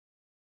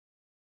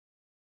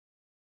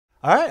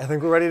All right, I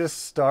think we're ready to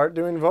start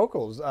doing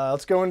vocals.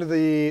 Let's go into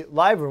the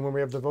live room where we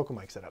have the vocal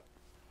mic set up.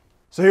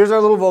 So here's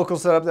our little vocal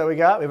setup that we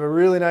got. We have a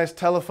really nice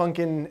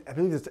Telefunken, I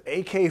believe it's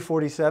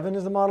AK-47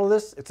 is the model of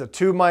this. It's a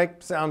tube mic,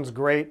 sounds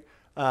great.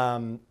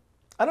 I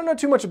don't know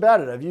too much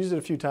about it. I've used it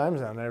a few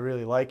times now and I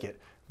really like it.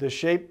 The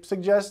shape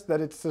suggests that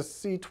it's a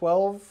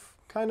C12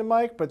 kind of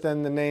mic, but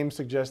then the name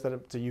suggests that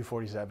it's a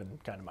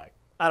U47 kind of mic.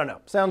 I don't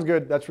know, sounds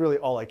good. That's really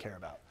all I care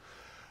about.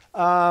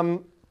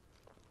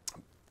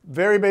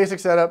 Very basic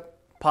setup.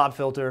 Pop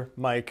filter,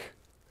 mic,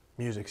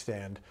 music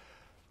stand.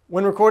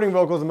 When recording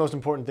vocals, the most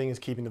important thing is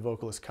keeping the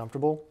vocalist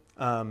comfortable.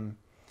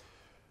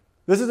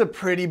 This is a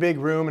pretty big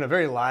room and a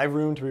very live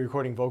room to be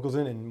recording vocals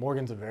in, and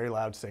Morgan's a very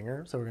loud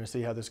singer, so we're gonna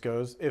see how this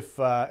goes. If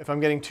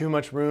I'm getting too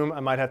much room, I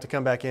might have to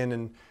come back in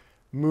and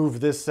move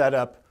this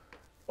setup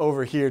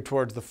over here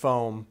towards the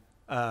foam,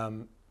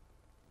 and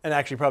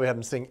actually probably have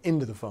them sing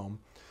into the foam,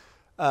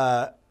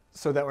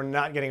 so that we're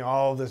not getting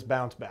all of this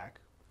bounce back.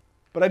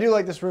 But I do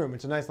like this room.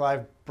 It's a nice,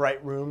 live,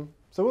 bright room.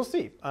 So we'll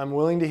see. I'm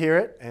willing to hear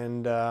it,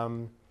 and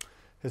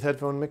his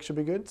headphone mix should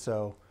be good,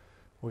 so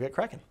we'll get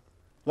cracking.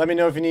 Let me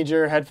know if you need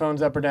your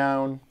headphones up or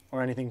down,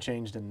 or anything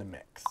changed in the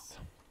mix.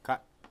 Okay.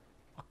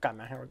 Okay,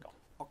 now here we go.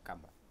 Okay.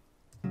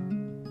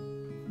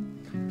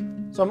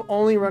 So I'm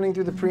only running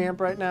through the preamp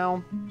right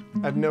now.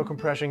 I have no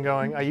compression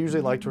going. I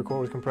usually like to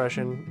record with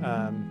compression,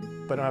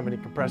 but I don't have any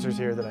compressors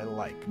here that I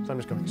like. So I'm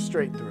just going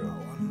straight through.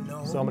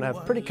 So I'm gonna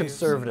have pretty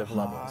conservative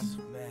levels.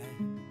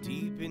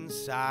 Deep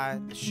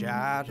inside the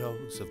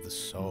shadows of the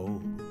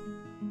soul,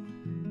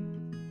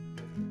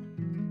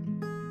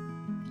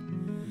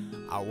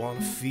 I want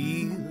to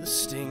feel the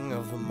sting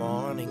of the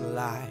morning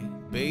light,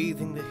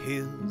 bathing the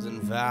hills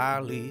and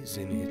valleys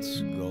in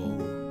its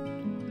gold.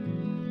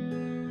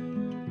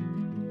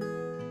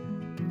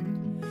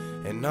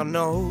 And I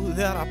know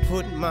that I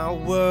put my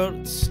world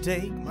at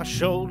stake. My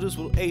shoulders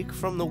will ache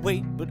from the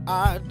weight, but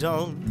I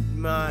don't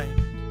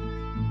mind.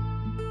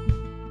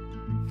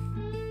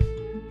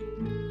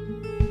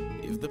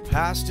 The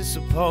past is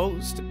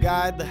supposed to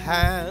guide the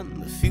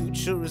hand. The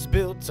future is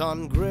built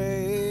on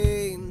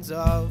grains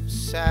of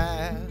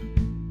sand.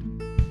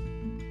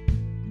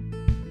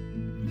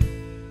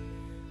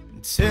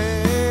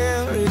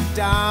 Tear it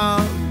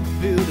down,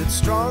 build it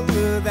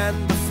stronger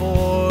than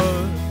before.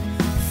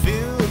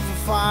 Fill the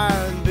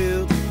fire and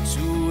build it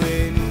to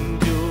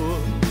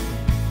endure.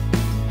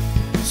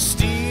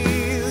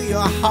 Steal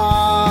your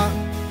heart,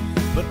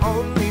 but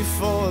only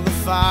for the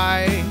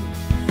fight.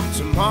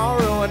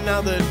 Tomorrow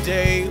another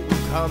day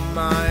will come,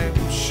 I'm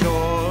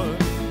sure.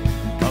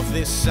 Of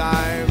this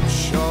I'm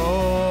sure.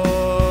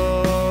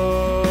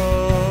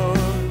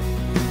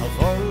 Of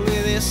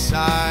only this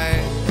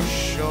I'm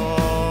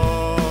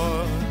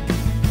sure.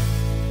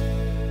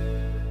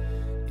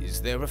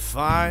 Is there a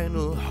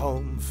final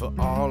home for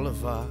all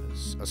of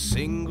us? A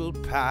single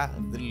path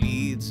that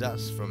leads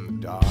us from the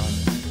dark?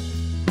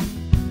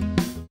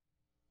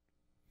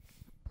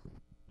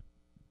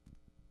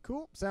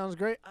 Cool, sounds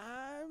great.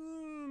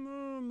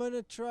 I'm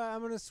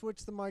gonna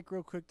switch the mic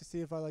real quick to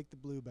see if I like the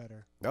blue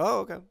better. Oh,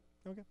 okay.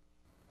 Okay.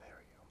 There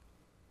we go.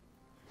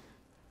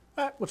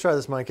 All right, we'll try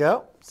this mic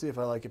out, see if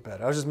I like it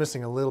better. I was just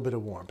missing a little bit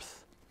of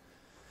warmth.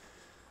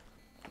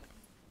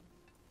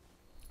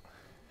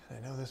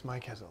 I know this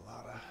mic has a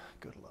lot of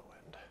good low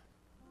end.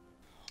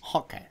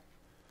 Okay.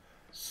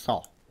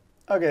 So.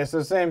 Okay,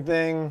 so same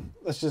thing.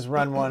 Let's just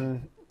run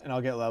one and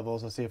I'll get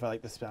levels. Let's see if I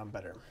like this sound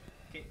better.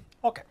 Okay.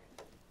 Okay.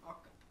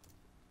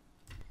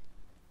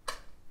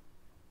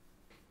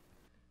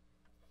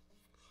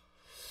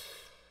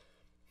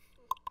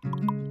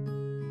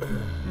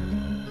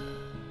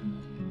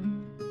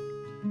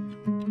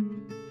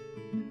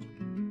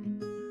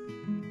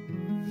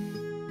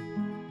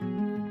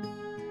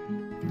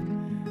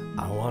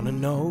 I wanna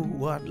know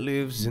what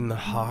lives in the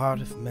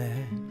heart of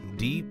man,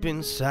 deep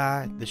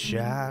inside the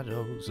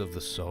shadows of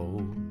the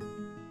soul.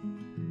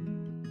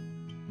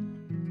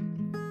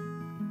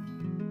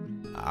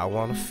 I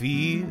wanna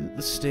feel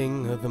the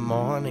sting of the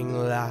morning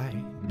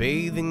light,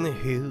 bathing the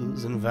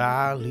hills and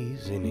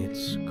valleys in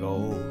its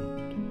gold.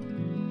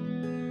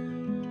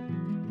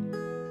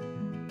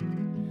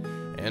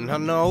 And I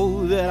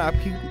know that I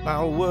put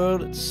my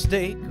world at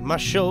stake. My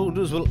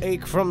shoulders will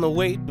ache from the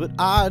weight, but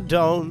I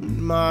don't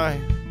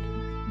mind.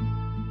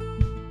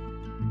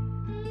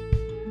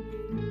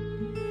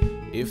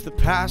 If the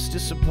past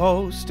is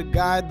supposed to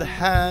guide the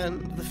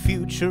hand, the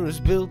future is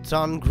built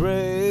on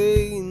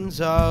grains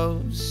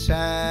of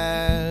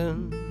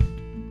sand.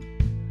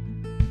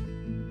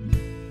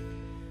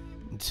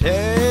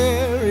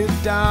 Tear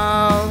it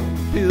down,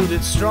 build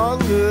it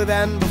stronger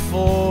than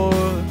before.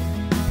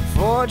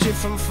 Forge it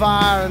from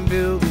fire and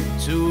build it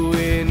to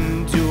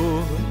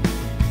endure.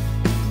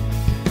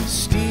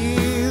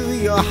 Steal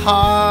your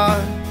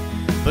heart,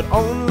 but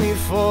only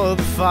for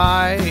the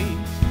fight.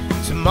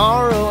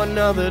 Tomorrow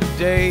another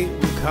day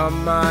will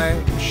come,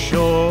 I'm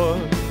sure.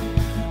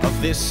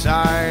 Of this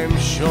I'm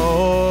sure.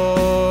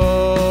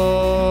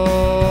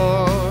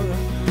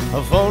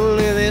 Of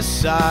only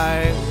this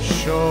I'm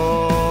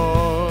sure.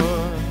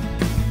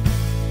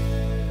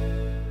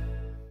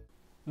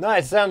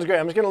 Nice, sounds great.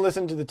 I'm just going to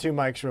listen to the two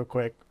mics real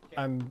quick.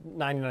 I'm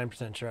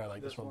 99% sure I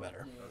like this one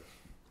better.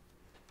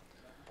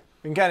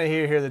 You can kind of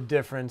hear the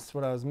difference.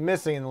 What I was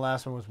missing in the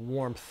last one was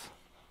warmth.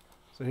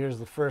 So here's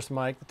the first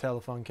mic, the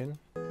Telefunken.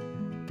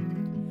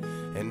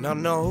 And I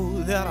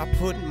know that I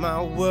put my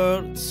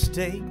world at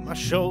stake. My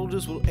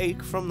shoulders will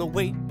ache from the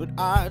weight, but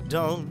I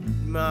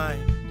don't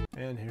mind.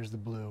 And here's the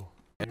blue.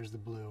 Here's the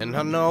blue. And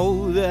I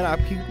know that I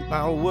put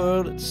my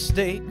world at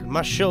stake.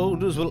 My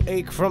shoulders will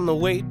ache from the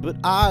weight, but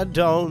I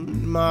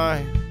don't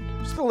mind.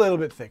 Just a little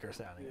bit thicker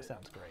sounding. It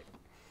sounds great.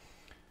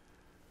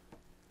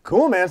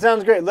 Cool, man.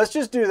 Sounds great. Let's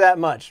just do that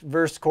much.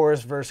 Verse,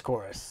 chorus, verse,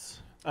 chorus.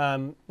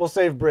 We'll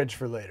save bridge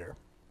for later.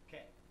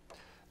 Okay.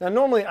 Now,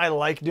 normally I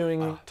like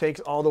doing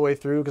takes all the way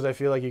through because I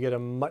feel like you get a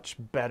much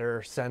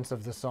better sense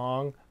of the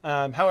song.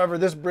 However,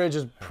 this bridge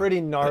is pretty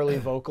gnarly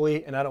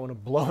vocally, and I don't want to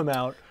blow him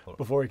out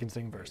before he can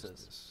sing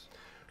verses.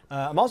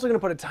 I'm also going to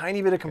put a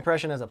tiny bit of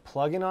compression as a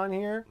plug-in on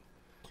here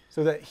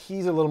so that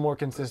he's a little more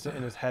consistent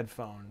in his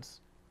headphones.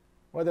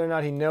 Whether or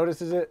not he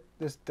notices it,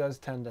 this does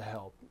tend to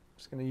help.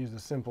 Just going to use the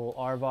simple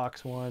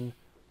RVox one.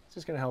 It's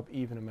just going to help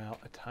even him out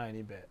a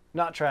tiny bit.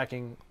 Not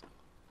tracking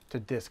to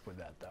disc with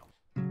that though.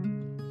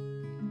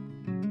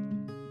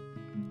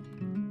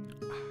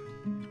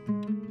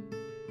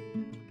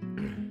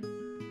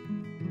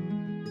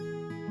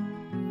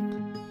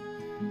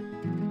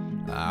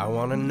 I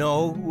want to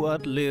know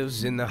what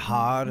lives in the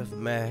heart of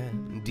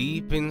man,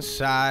 deep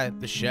inside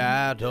the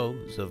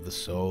shadows of the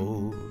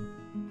soul.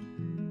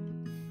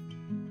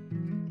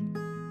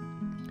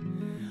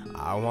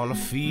 I want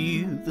to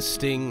feel the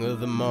sting of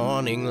the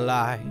morning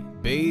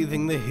light,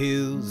 bathing the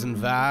hills and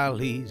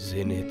valleys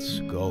in its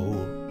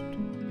gold.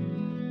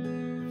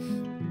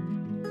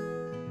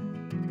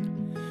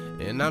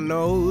 And I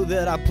know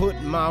that I put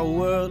my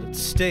world at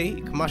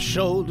stake. My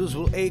shoulders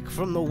will ache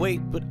from the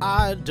weight, but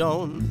I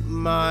don't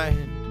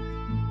mind.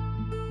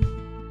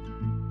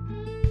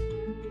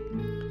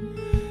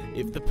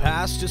 If the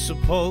past is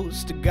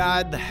supposed to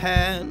guide the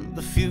hand,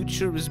 the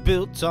future is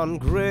built on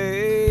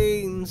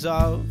grains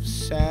of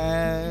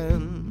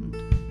sand.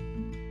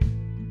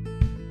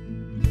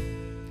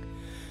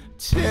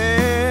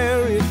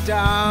 Tear it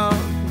down,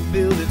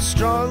 build it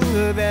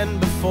stronger than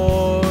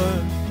before.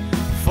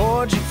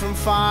 Forge it from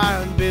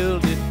fire and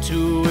build it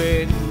to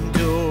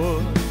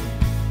endure.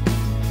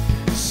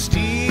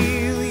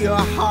 Steal your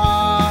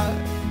heart,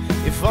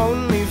 if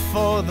only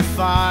for the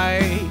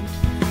fight.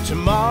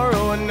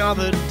 Tomorrow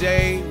another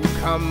day will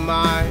come,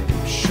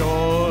 I'm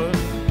sure.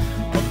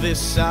 Of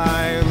this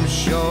I'm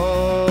sure.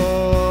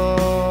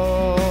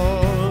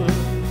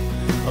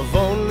 Of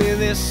only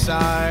this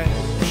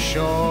I'm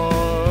sure.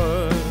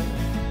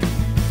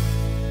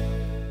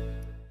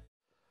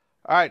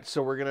 All right,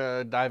 so we're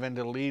gonna dive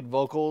into lead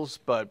vocals,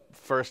 but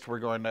first we're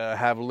going to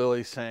have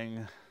Lily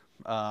sing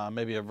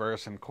maybe a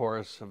verse and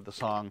chorus of the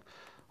song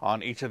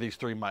on each of these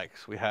three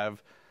mics. We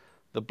have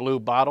the blue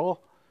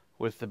bottle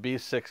with the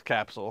B6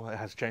 capsule. It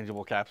has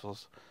changeable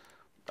capsules.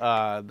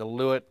 The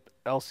Lewitt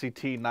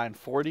LCT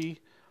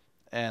 940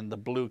 and the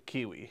blue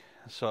Kiwi.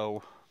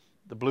 So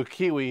the blue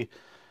Kiwi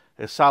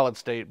is solid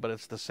state, but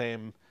it's the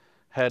same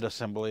head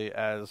assembly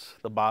as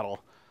the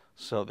bottle.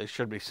 So they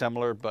should be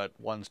similar, but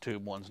one's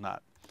tube, one's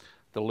not.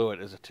 The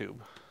Lewitt is a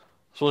tube.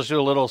 So let's do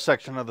a little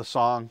section of the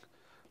song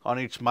on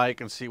each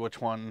mic and see which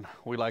one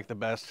we like the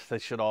best. They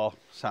should all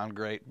sound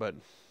great, but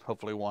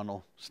hopefully one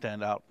will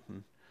stand out,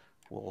 and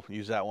we'll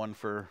use that one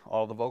for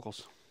all the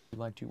vocals. Would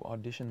you like to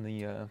audition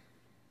the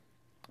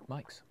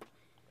mics?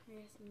 Are you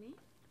asking me?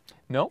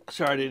 No,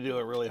 Sorry to do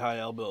a really high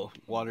elbow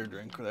water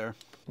drink there.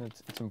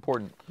 it's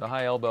important. The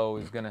high elbow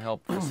is going to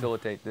help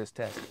facilitate this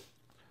test.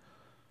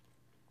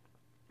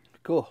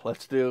 Cool.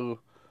 Let's do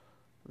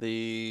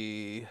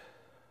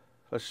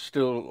let's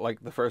do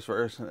like the first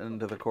verse and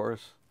into the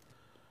chorus.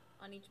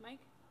 On each mic?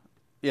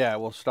 Yeah,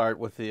 we'll start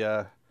with the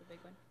The big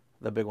one?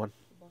 the big one,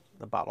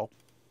 the bottle.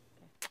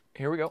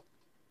 Here we go.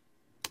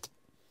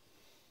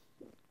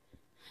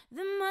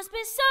 There must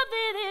be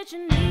something that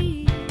you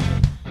need.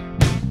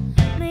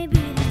 Maybe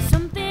that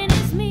something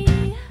is me.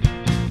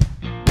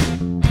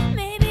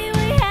 Maybe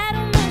we had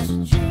a much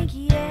to drink,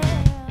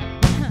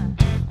 yeah.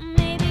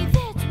 Maybe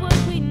that's what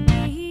we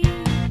need.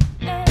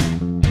 Yeah.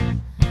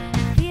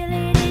 Feel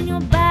it in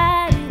your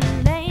body, the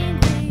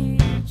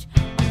language.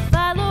 I'm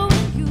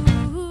following you.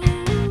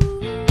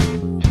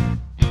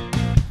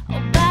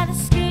 Oh, by the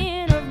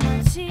skin of my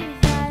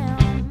teeth, I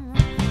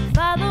am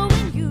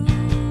following you.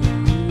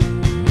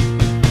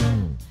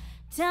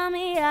 Tell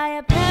me, are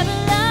you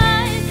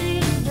paralyzed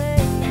these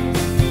days? When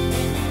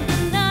the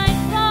night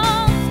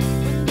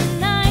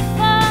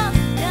falls,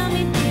 tell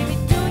me, baby,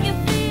 do you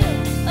feel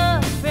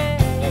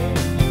afraid?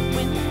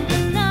 When the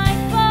night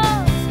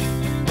falls,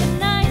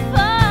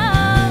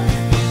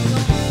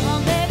 come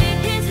on, baby,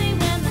 kiss me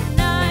when the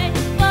night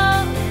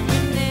falls.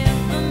 You'll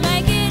never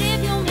make it if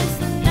you miss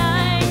the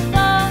night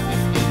falls.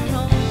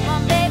 Come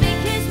on, baby,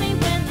 kiss me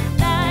when the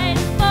night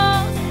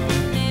falls.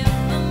 You'll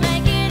never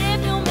make it if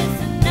you miss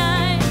the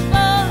night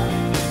falls.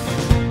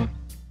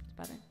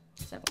 Better.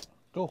 Several.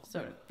 Cool.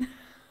 Sort of.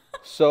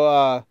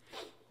 So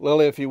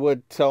Lily, if you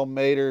would tell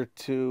Mater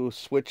to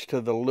switch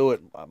to the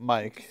Lewitt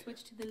mic.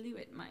 Switch to the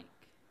Lewitt mic.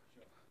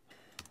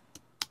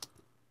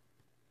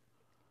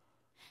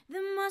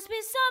 There must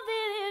be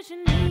something that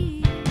you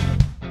need.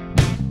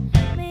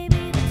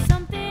 Maybe that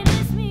something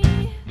is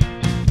me.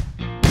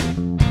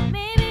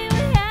 Maybe we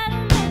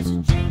hadn't much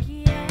to drink,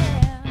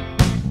 yeah.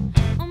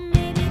 Or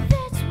maybe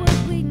that's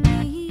what we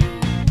need.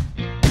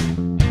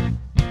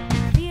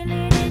 Feel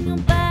it in your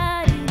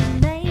body,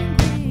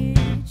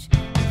 language.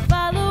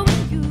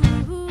 Following you.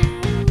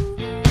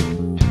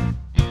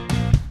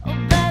 Oh,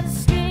 by the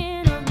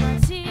skin of my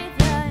teeth,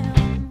 I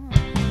am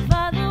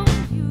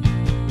following you.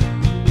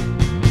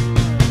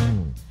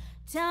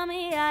 Tell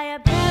me I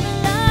am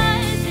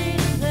paralyzed in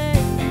place.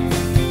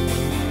 When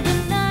the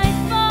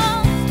night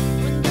falls,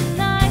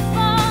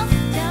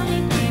 tell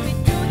me, baby,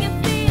 do you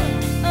feel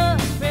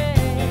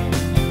afraid?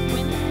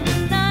 When the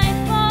night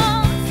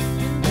falls,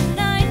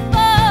 come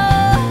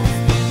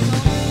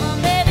on,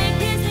 baby,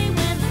 kiss me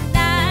when the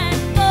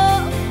night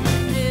falls.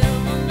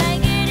 Never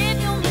make it if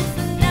you miss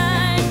the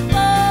night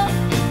falls.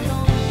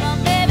 Come on,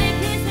 baby,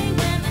 kiss me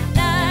when the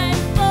night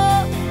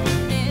falls.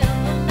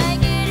 Never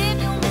make it if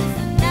you miss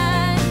the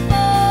night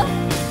falls.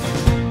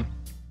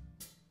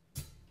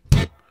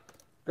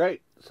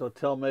 Great. So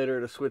tell Mater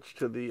to switch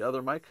to the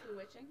other mic.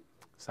 Switching.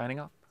 Signing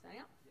off.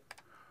 Signing up.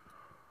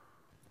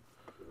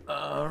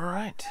 All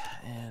right,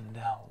 and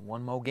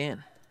one more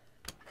again.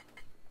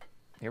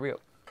 Here we go.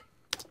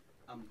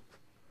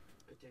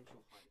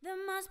 There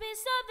must be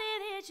something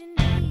that you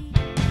need.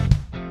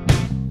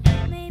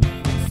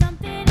 Maybe that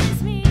something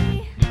is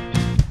me.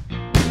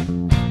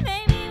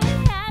 Maybe we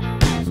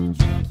hadn't much to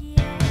drink,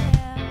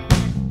 yeah.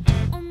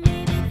 Or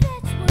maybe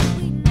that's what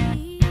we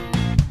need.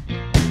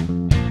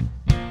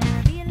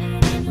 Feel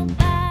it in your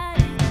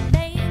body,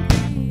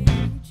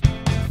 language.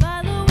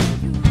 Following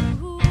you.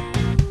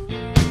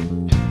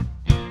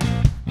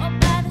 Or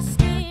by the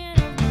skin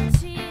of my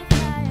teeth, I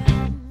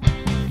am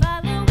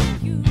following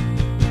you.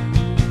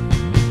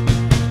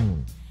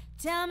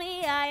 Tell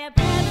me I am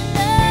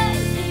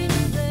paralyzed in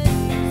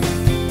place.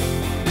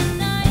 The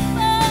night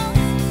falls.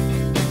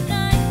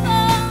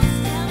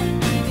 Tell me,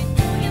 baby,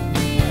 do you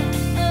feel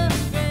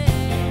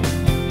afraid?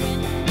 When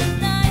the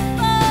night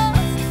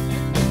falls.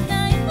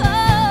 Come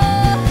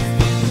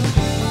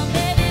on,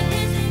 baby,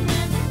 kiss me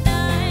when the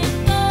night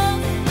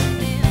falls.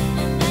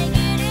 Never make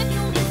it if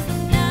you miss the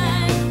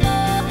night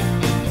falls.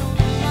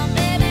 Come on,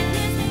 baby,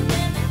 kiss me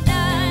when the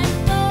night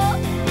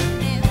falls.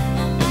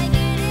 Never make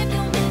it if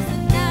you miss the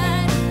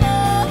night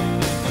falls.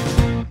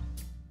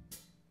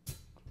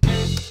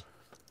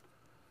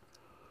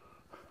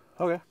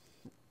 Okay.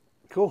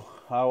 Cool.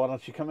 Why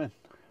don't you come in?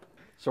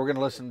 So we're going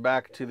to listen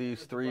back to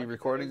these 3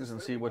 recordings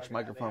and see which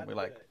microphone we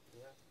like.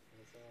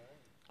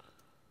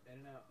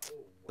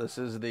 This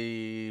is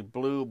the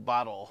blue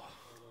bottle.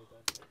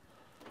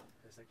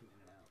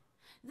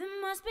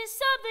 There must be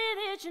something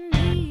that you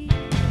need.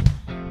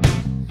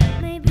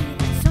 Maybe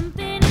that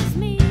something is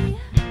me.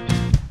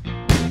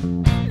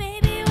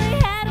 Maybe we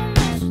hadn't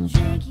much to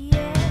drink,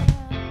 yeah.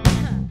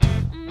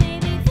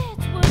 Maybe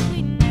that's what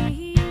we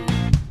need.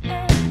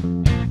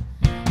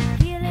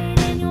 Feel it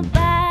in your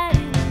body,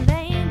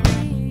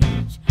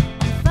 language.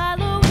 I'm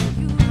following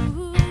you.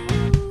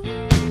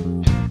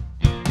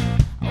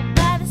 Oh,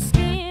 by the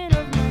skin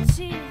of my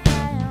teeth, I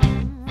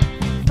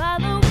am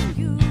following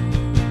you.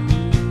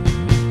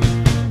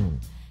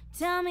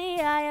 Tell me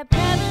I am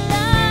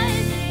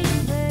paralyzed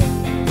in place.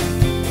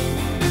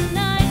 The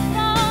night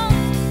falls.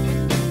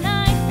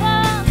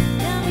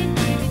 Tell me,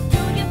 baby,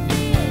 do you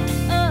feel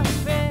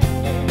afraid?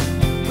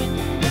 When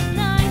the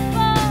night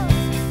falls.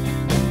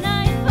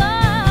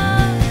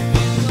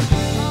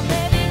 Come on,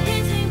 baby,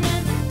 kiss me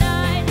when the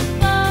night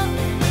falls.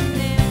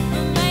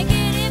 Never make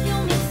it if you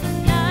miss the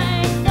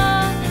night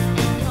falls.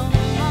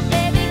 Come on,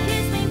 baby,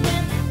 kiss me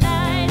when the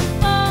night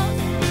falls.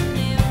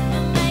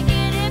 Never make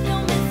it if you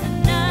miss the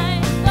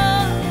night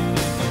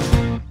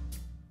falls.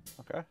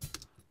 Okay.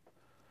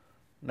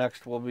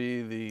 Next will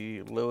be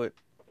the Lewitt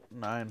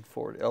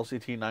 940,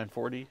 LCT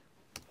 940.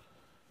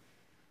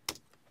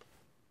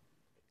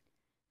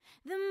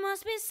 There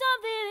must be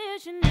something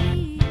that you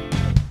need.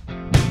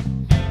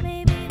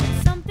 Maybe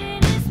that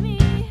something is me.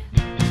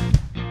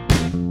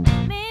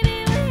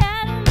 Maybe we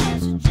hadn't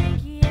much to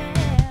drink,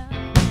 yeah.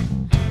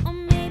 Or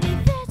maybe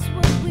that's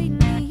what we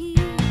need.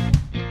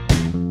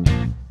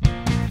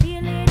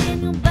 Feel it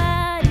in your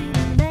body,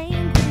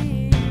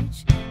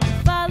 language.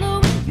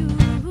 Following you.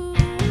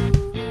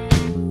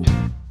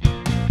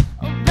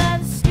 Oh, by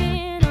the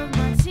skin of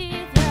my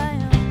teeth, I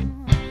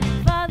am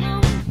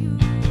following you.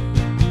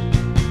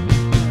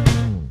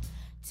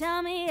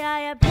 Tell me I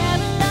am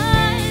paralyzed.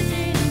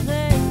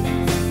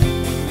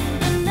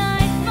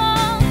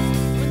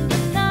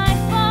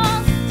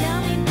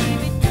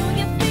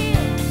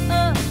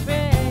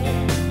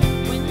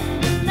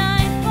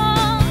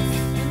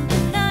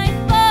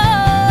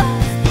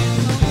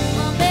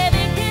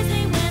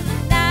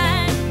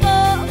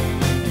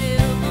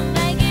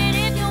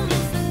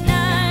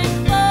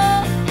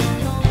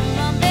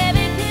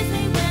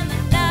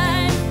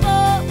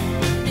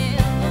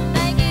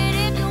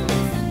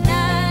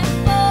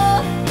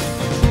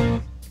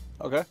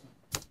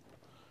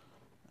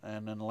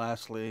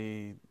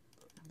 lastly,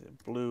 the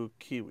blue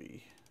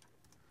kiwi.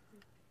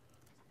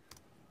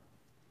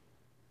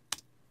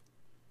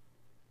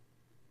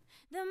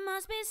 There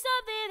must be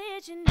something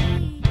that you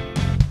need.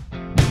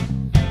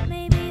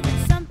 Maybe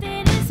that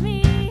something is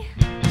me.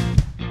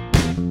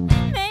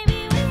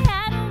 Maybe we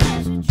had a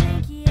much to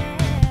drink,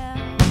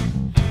 yeah.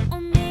 Or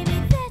maybe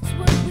that's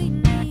what we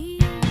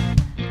need.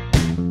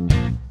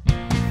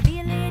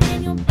 Feel it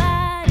in your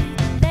body,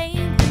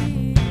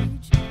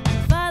 language,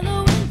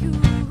 following you.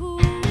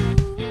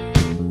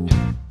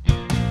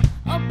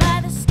 Or by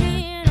the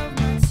skin of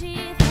my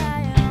teeth,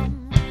 I am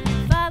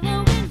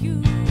following you.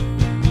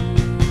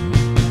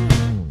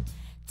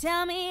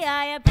 Tell me,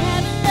 are you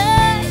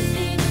paralyzed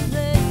in a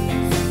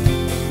place?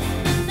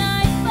 The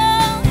night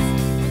falls,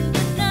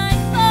 the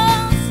night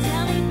falls.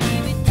 Tell me,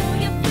 baby, do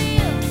you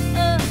feel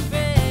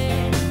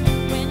afraid?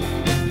 When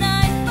the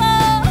night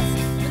falls,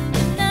 when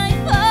the night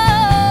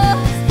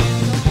falls.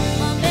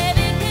 Come on,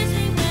 baby, kiss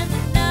me when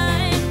the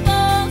night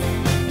falls.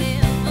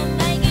 Never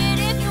make it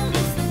if you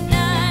miss the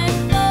night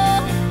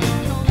fall.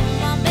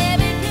 Come on,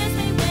 baby, kiss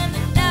me when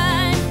the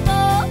night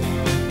falls.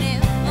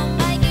 Never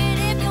make it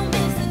if you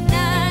miss the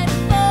night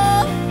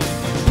fall.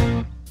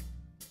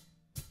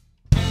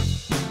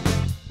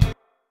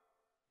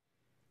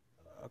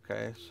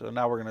 Okay, so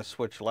now we're gonna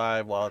switch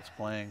live while it's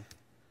playing.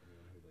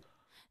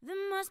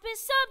 There must be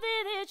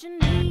something that you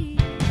need.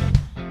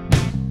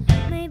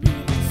 Maybe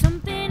that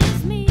something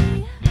is me.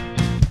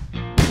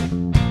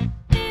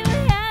 Maybe we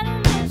had a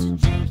much to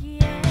drink,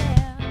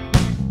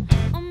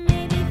 yeah. Or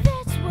maybe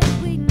that's what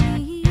we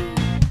need.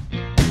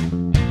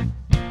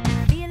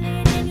 Feel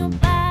it in your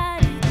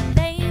body,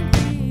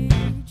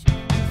 language,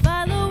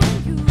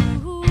 following you.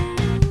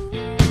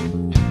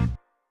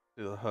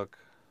 Do the hook.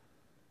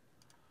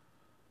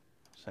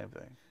 Same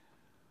thing.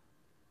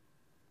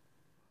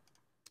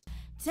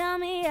 Tell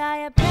me,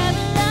 are you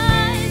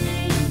paralyzed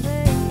in a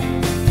place?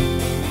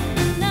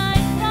 The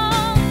night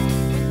falls,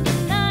 the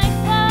night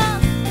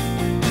falls.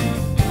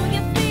 Do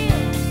you feel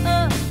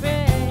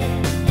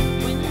afraid?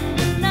 When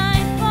the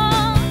night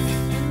falls,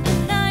 the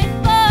night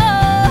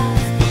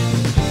falls.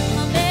 Come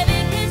on, baby,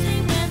 kiss me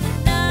when the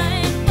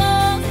night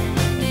falls.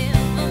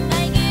 Never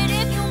make it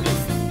if you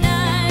miss the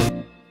night.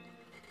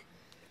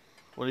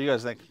 What do you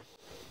guys think?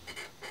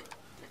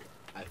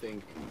 I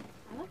think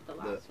I like the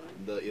last one.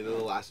 either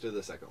the last or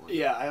the second one.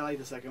 Yeah, I like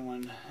the second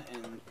one,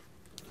 and the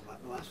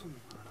last one,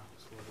 I don't know,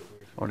 it's a little bit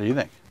weird. What do you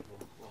think?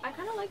 I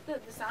kind of like the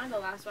sound of the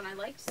last one. I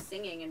liked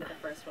singing into the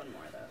first one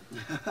more,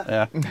 though.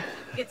 Yeah.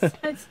 It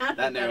sounded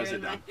That narrows better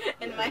it down.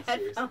 in Yeah, my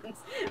seriously. headphones.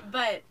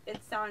 But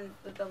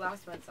the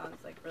last one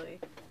sounds like really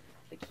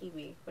the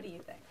kiwi. What do you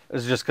think?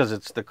 It's just because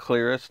it's the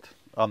clearest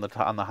on the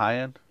high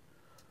end.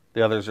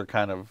 The others are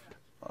kind of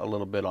a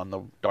little bit on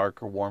the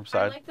dark or warm I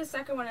side. like the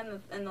second one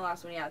and the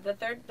last one. Yeah,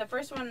 the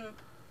first one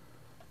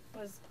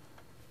was.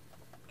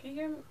 Can you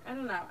hear me? I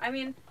don't know. I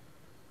mean,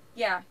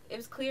 yeah, it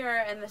was clearer,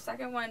 and the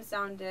second one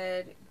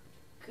sounded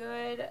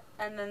good.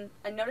 And then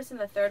I noticed in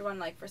the third one,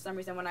 like for some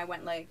reason, when I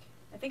went like,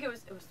 I think it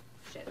was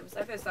shit. It was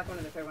either the second one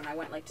or the third one. I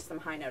went like to some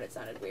high note. It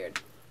sounded weird.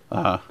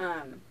 Uh-huh.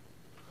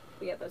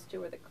 But yeah, those two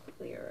were the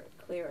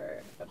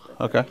clearer of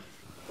the Okay.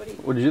 three.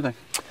 What did you think?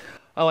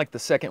 I like the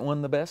second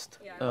one the best,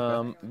 Yeah, I like the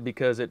second one.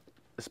 because it,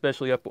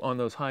 especially up on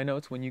those high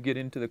notes, when you get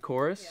into the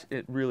chorus,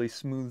 it really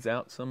smooths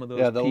out some of those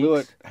Yeah, the peaks.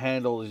 Luet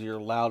handles your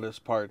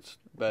loudest parts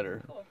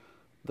better. Cool.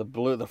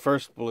 The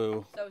first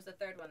blue, So it was the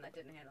third one that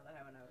didn't handle that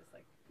high one. I was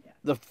like, yeah.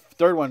 the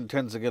third one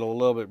tends to get a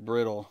little bit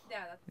brittle,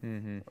 Yeah,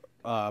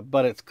 that's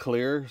but it's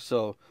clear.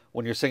 So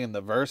when you're singing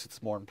the verse,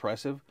 it's more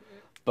impressive.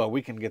 But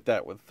we can get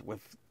that with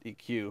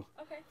EQ.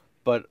 okay.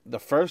 But the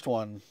first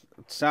one,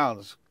 it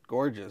sounds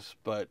gorgeous,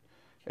 but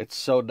it's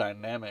so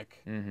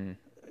dynamic.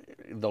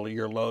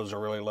 Your lows are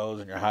really lows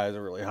and your highs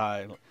are really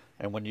high.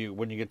 And when you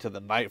get to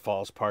the night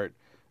falls part,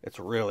 it's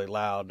really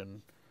loud.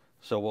 And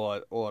so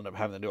we'll end up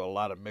having to do a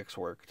lot of mix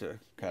work to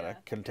kind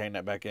of contain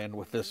that back in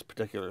with this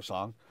particular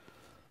song.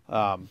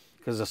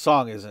 Because the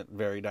song isn't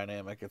very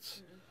dynamic.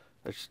 It's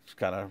just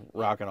kind of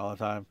rocking all the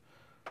time.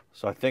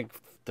 So I think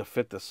to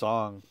fit the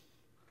song,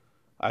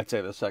 I'd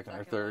say the second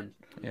or third.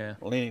 Yeah.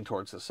 Leaning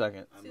towards the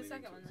second. So the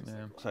second one.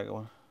 Yeah. Second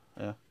one.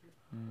 Yeah.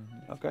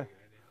 Okay.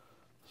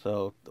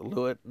 So the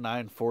Luet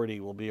 940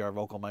 will be our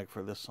vocal mic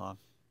for this song.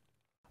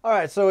 All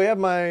right, so we have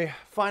my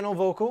final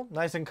vocal,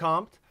 nice and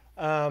comped.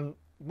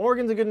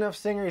 Morgan's a good enough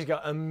singer. He's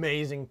got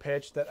amazing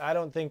pitch that I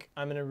don't think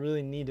I'm going to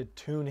really need to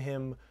tune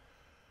him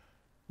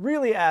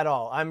really at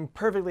all. I'm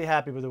perfectly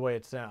happy with the way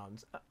it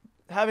sounds.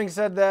 Having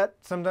said that,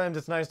 sometimes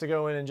it's nice to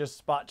go in and just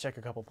spot check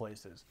a couple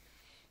places.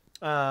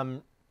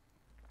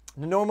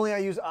 Normally I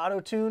use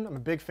auto-tune. I'm a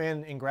big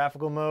fan in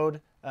graphical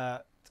mode.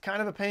 It's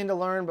kind of a pain to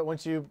learn, but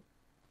once you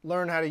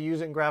learn how to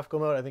use it in graphical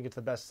mode, I think it's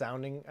the best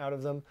sounding out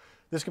of them.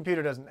 This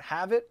computer doesn't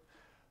have it,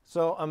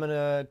 so I'm going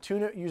to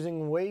tune it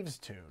using Waves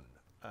Tune,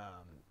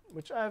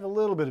 which I have a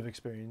little bit of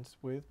experience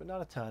with, but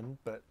not a ton.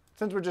 But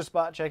since we're just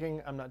spot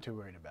checking, I'm not too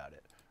worried about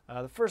it.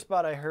 The first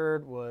spot I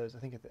heard was, I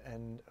think, at the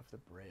end of the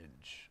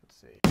bridge. Let's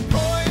see.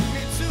 Point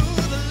me to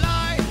the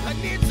light. I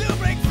need to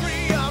break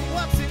free of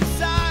what's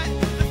inside.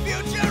 The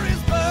future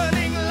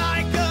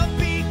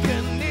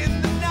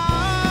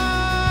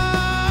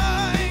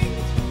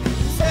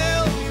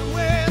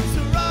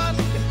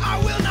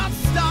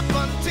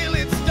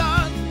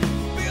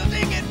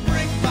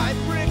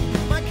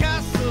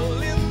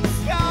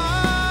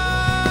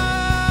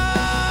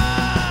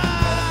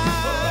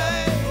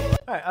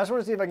just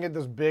want to see if I can get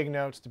those big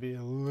notes to be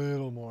a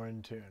little more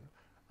in tune.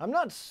 I'm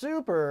not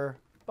super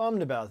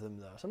bummed about them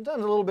though.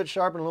 Sometimes a little bit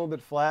sharp and a little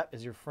bit flat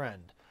is your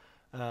friend.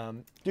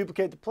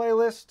 Duplicate the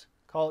playlist,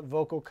 call it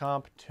vocal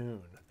comp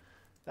tune.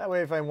 That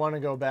way if I want to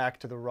go back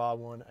to the raw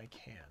one, I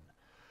can.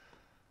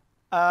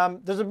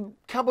 There's a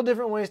couple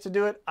different ways to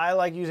do it. I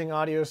like using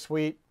Audio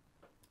Suite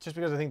just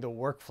because I think the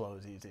workflow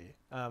is easy.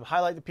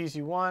 Highlight the piece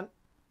you want.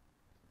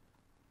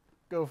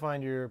 Go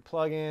find your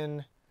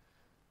plugin.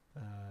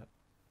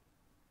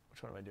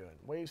 Which one am I doing?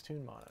 Waves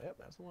Tune Mono. Yep,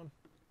 that's the one.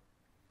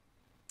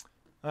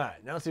 All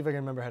right, now let's see if I can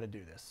remember how to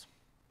do this.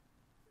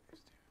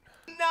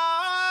 Night,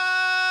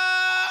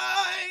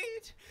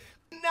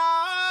 night,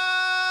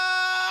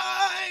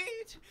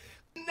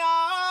 night.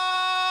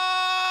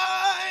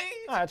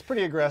 All right, it's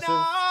pretty aggressive.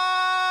 Night,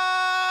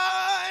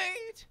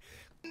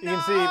 You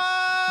can see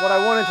what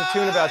I wanted to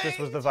tune about this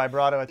was the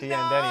vibrato at the end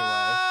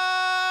anyway.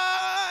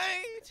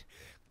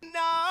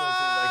 So let's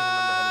see if I can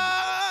remember how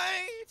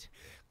to do this.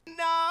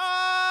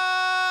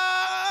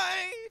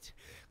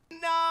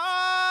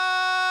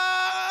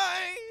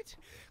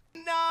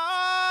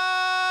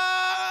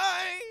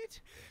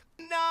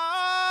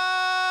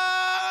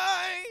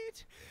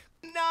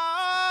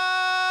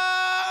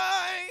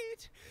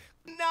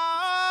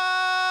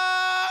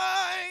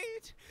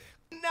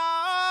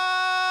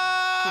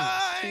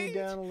 Speed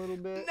down a little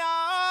bit. A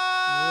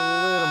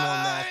little more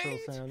natural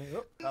sounding. Oh,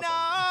 up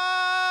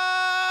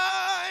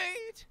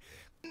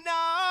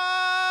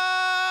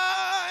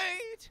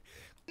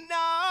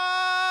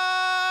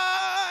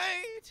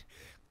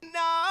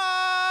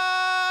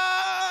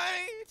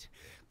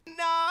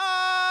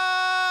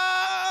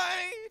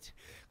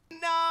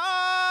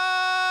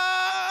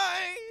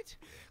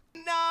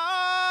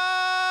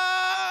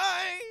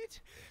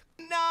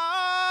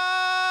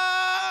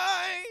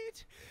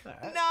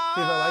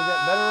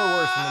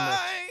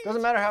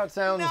Doesn't matter how it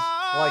sounds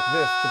like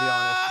this, to be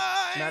honest.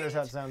 It matters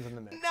how it sounds in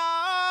the mix.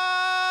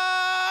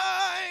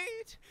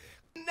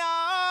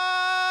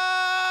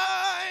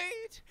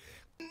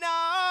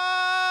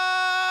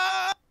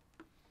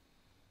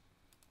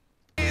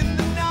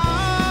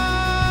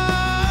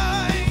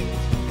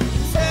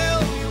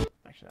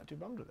 Actually, not too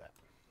bummed with that.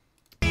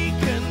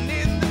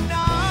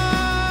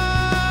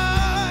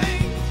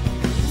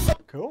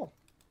 Cool.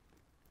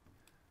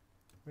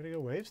 Way to go,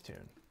 Waves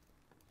Tune.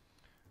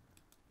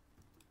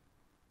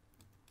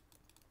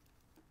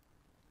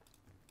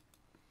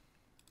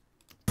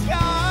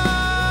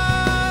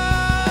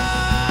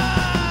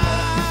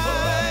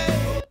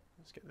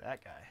 Let's get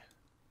that guy.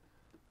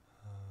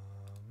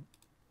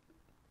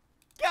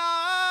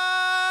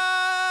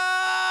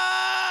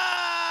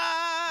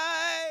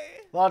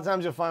 A lot of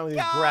times you'll find with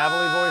these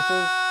gravelly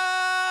voices,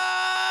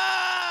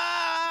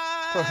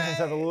 programs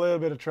have a little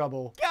bit of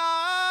trouble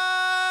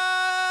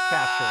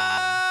capturing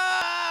them.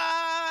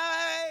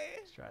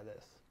 Let's try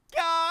this.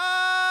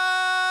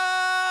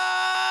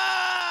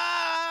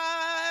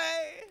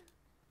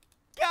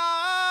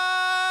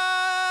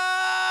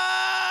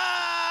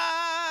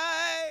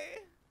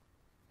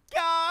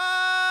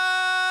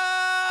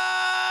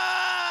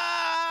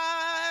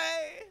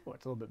 Oh,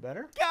 it's a little bit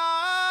better.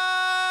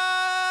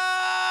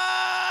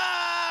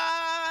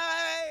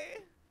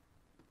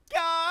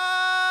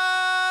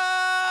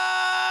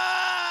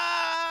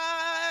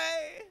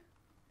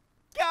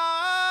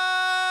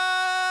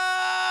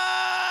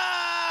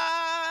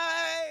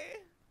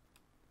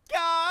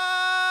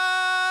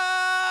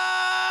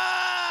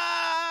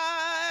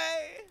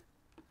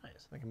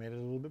 Nice. I think I made it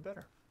a little bit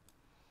better.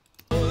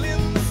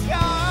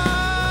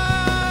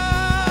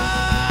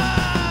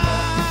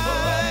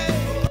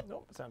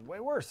 Nope, it sounded way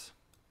worse.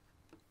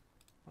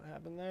 What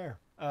happened there?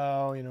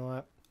 Oh, you know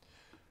what?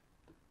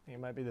 I think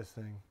it might be this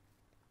thing.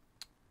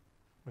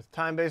 With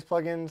time-based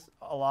plugins,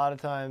 a lot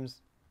of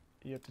times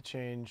you have to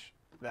change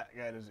that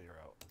guy to 0.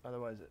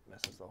 Otherwise, it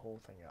messes the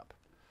whole thing up.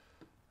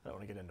 I don't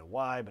want to get into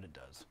why, but it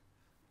does.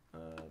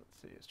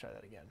 Let's see. Let's try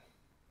that again.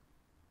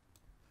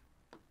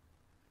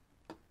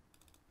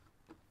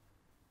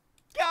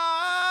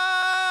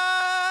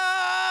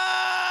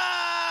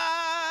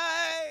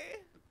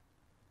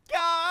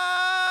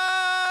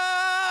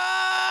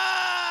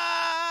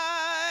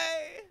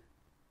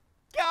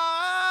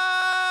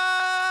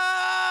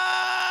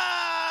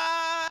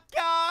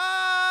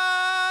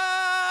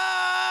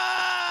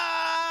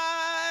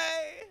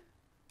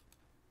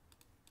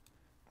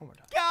 One more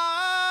time.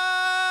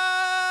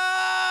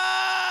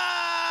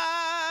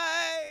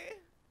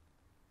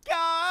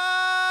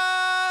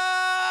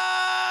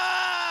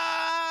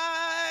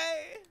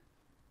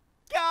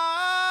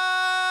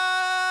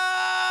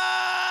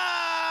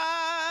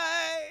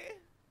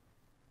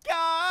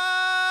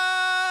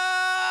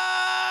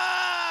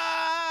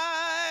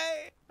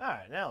 All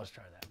right, now let's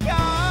try that.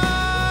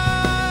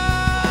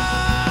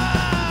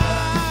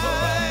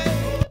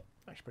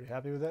 I'm actually pretty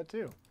happy with that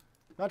too.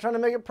 Not trying to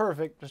make it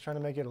perfect, just trying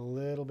to make it a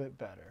little bit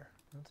better.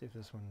 Let's see if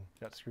this one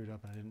got screwed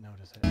up and I didn't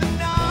notice it.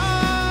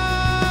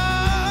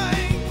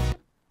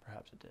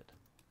 Perhaps it did.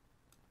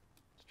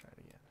 Let's try it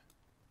again.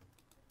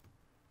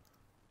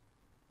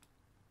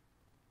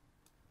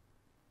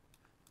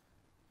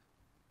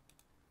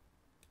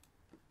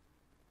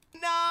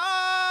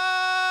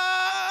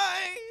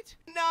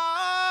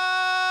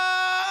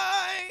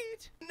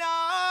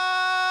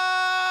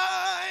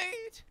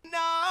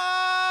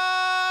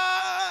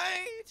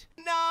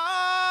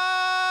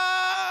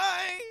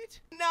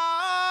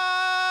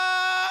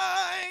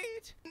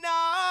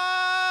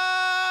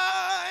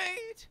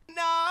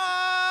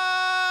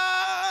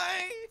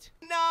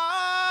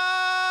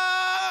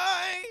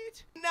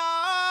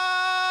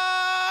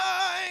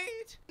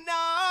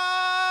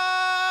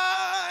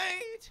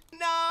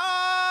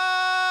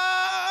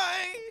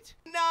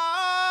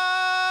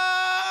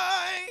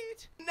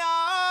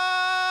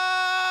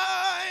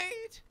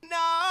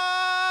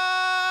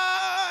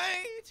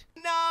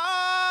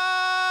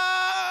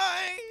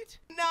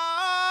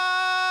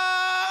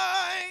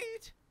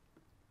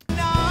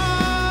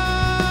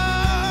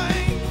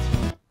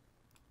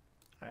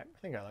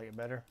 think I like it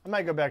better. I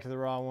might go back to the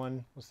raw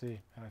one. We'll see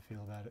how I feel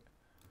about it.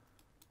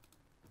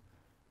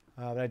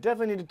 But I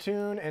definitely need to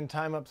tune and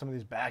time up some of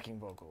these backing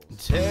vocals.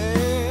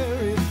 Tear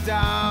it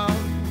down,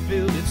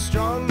 build it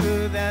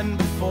stronger than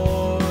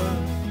before.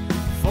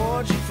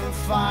 Forge it from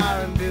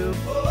fire and build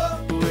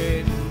to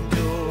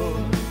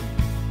endure.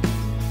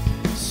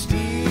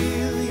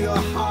 Steal your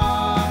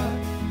heart,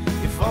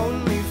 if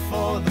only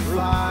for the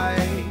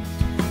fight.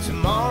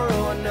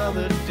 Tomorrow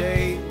another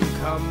day will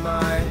come,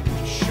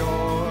 I'm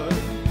sure.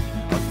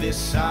 Of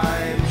this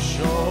I'm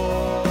sure.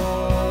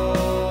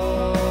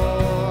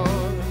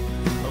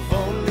 Of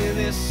only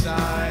this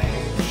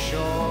I'm sure.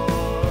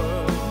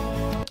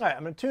 All right,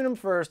 I'm going to tune them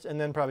first and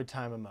then probably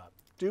time them up.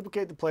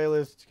 Duplicate the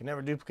playlist. You can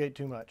never duplicate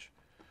too much.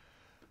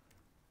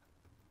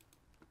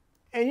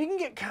 And you can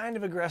get kind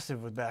of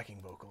aggressive with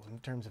backing vocals in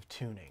terms of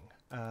tuning,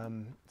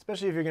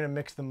 especially if you're going to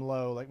mix them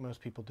low like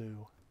most people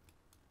do.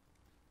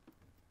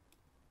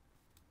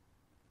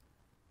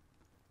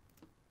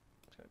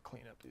 Just going to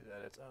clean up these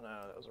edits. Oh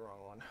no, that was the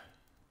wrong one.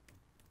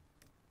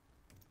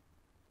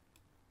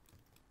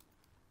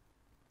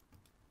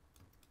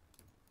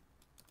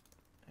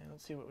 And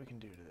let's see what we can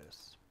do to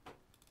this.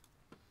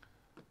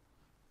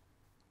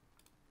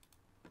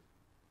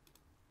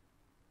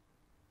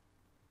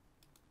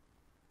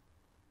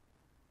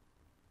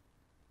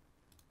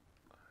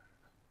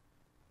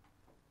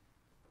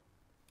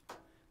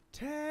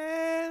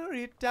 Tear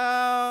it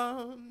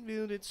down,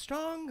 build it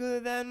stronger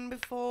than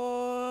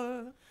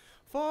before.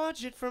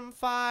 Forge it from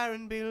fire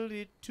and build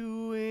it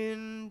to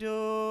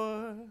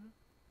endure.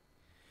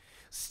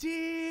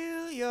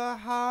 Steal your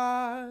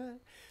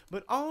heart,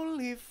 but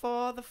only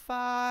for the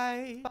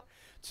fight.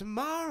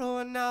 Tomorrow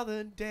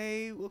another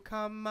day will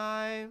come,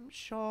 I'm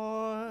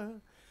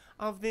sure.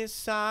 Of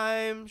this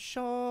I'm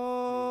sure.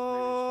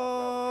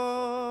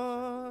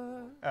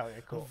 Oh,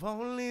 yeah, cool. Of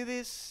only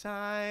this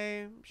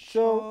I'm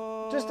So,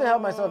 sure. just to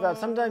help myself out,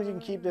 sometimes you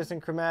can keep this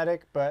in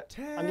chromatic, but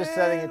I'm just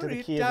setting it to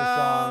the key of the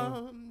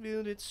song.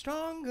 Build it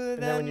stronger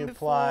And then when you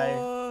apply,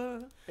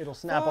 it'll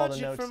snap all the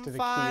Forge it notes from to the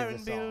fire key and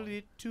of the build song.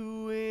 it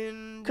to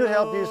endure. Could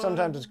help you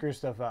sometimes to screw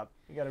stuff up.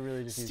 You gotta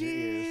really just use your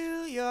ears.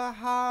 Steal your Wow,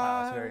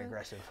 heart, that's very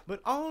aggressive. but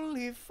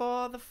only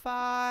for the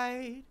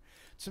fight.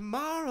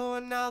 Tomorrow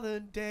another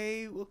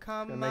day will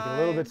come. Gonna make it a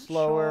little bit I'm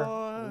slower,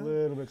 sure. a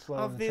little bit slower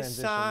in Of the this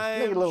transitions.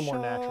 Make it a little more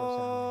natural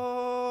sounding.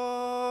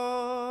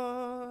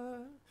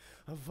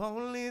 sure. Of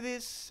only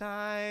this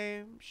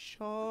I'm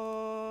sure.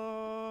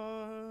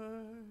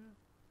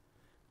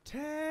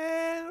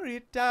 Tear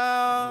it Move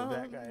down,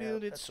 that guy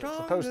build out. it That's what it's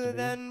supposed to stronger be.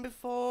 than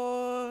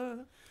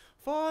before.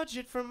 Forge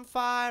it from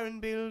fire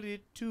and build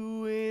it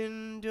to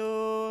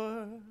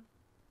endure.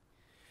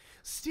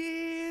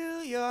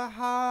 Steal your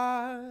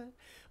heart,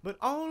 but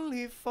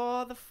only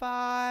for the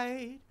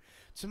fight.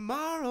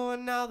 Tomorrow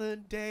another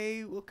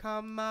day will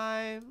come,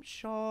 I'm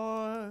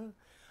sure.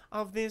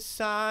 Of this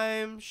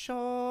I'm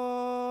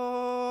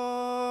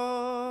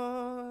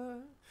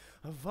sure.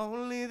 Of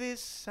only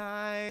this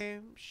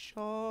I'm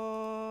sure.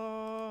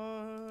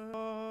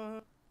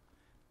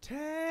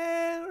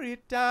 Tear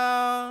it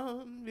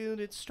down, build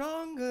it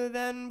stronger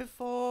than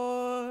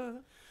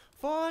before.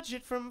 Forge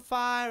it from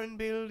fire and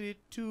build it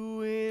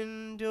to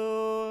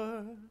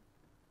endure.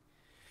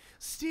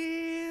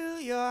 Steal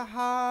your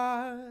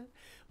heart,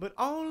 but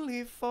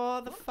only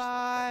for the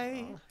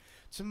fight.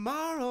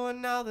 Tomorrow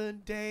another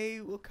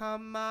day will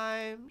come,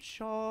 I'm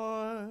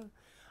sure.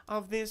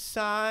 Of this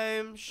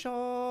I'm sure.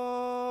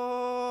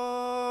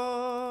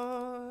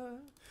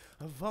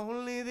 Of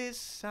only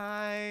this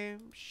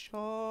I'm sure.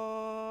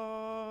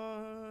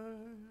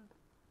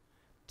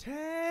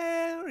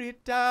 Tear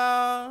it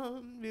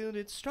down, build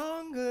it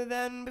stronger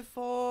than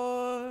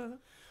before.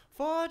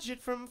 Forge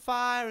it from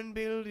fire and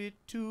build it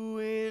to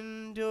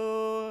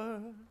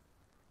endure.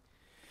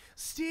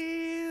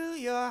 Steal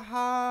your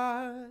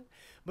heart,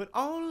 but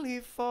only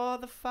for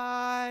the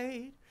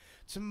fight.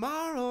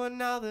 Tomorrow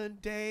another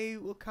day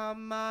will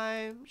come,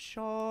 I'm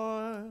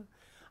sure.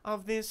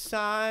 Of this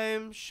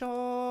I'm sure.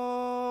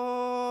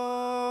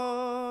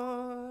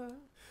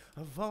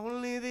 Of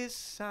only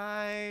this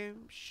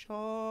I'm sure.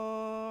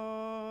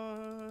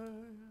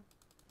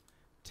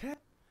 Tear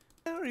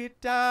it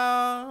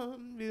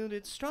down, build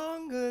it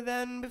stronger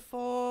than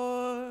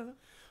before.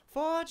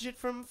 Forge it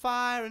from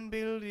fire and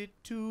build it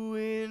to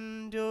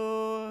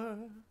endure.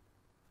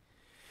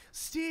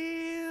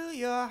 Steal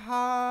your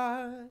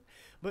heart,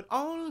 but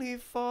only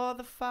for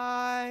the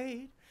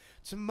fight.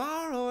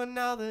 Tomorrow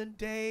another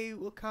day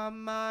will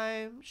come,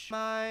 I'm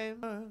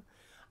sure.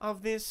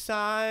 Of this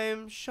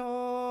I'm sure.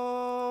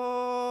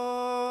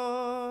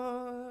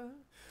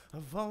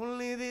 Of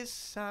only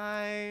this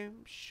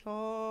I'm sure.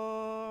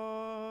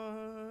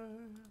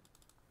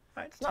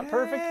 It's not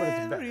perfect, but it's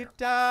Tear better. it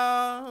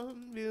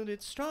down, build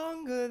it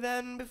stronger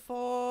than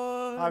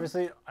before.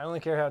 Obviously, I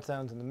only care how it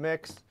sounds in the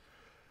mix.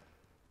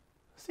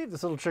 Let's see if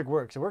this little trick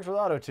works. It works with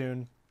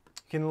auto-tune.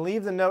 You can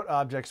leave the note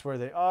objects where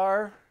they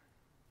are.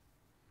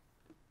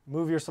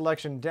 Move your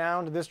selection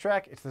down to this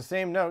track. It's the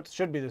same notes,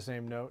 should be the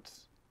same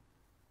notes.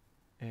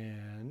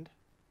 And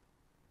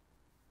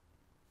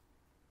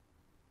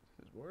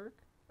this is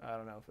I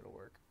don't know if it'll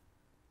work.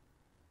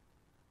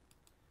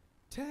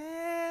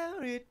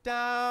 Tear it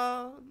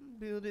down,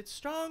 build it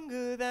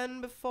stronger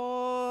than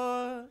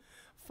before.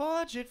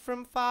 Forge it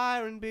from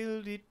fire and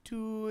build it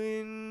to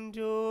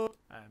endure.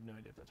 I have no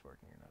idea if that's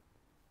working or not.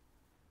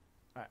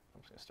 Alright,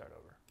 I'm just going to start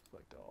over.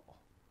 Select all.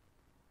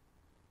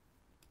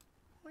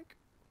 Like.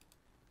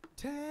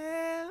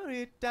 Tear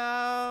it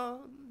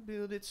down,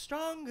 build it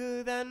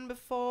stronger than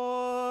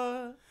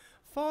before.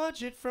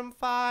 Forge it from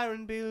fire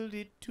and build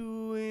it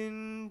to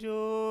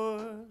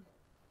endure.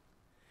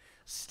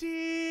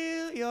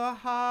 Steal your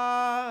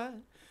heart,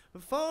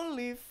 if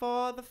only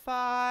for the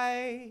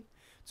fight.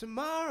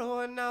 Tomorrow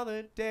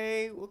another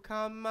day will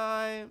come,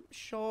 I'm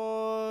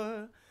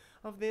sure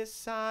of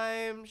this,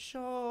 I'm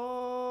sure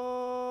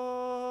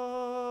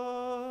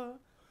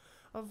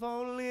of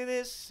only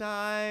this,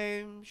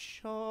 I'm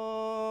sure.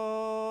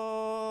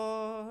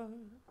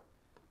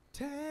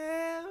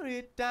 Tear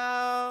it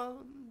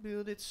down,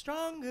 build it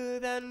stronger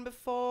than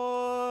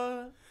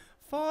before.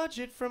 Forge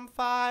it from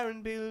fire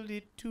and build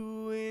it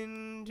to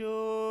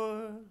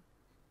endure.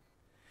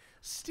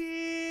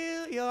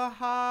 Steal your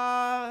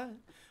heart,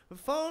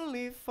 if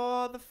only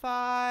for the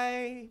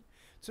fight.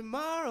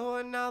 Tomorrow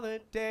another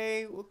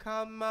day will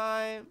come,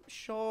 I'm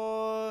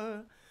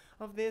sure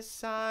of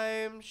this,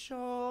 I'm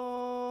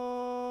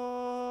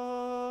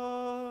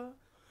sure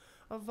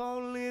of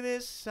only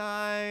this,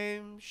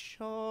 I'm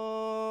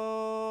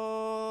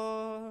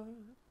sure.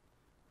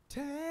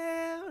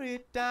 Tear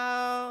it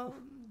down,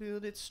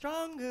 build it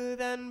stronger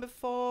than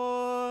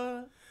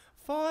before.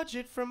 Forge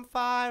it from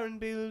fire and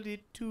build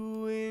it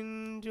to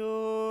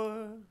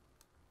endure.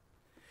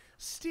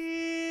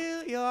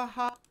 Steal your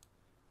heart,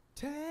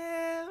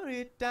 tear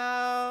it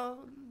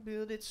down,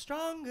 build it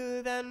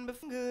stronger than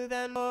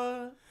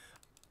before.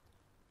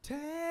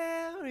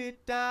 Tear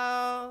it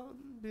down,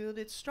 build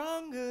it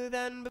stronger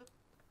than before.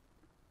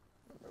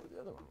 I don't remember what the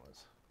other one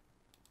was.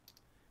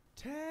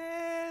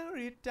 Tear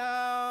it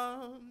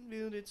down,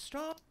 build it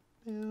strong,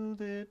 Build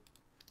it.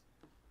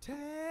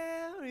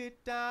 tear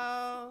it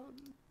down,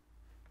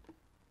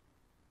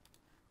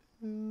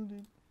 Build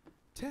it.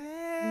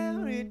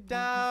 tear it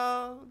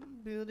down,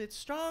 build it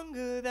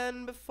stronger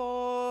than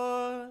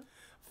before.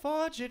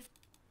 Forge it,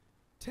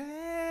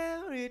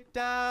 tear it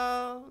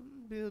down,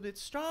 build it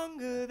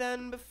stronger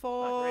than Not great,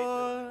 before.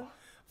 though.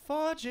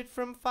 Forge it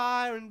from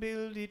fire and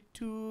build it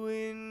to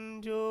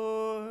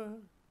endure.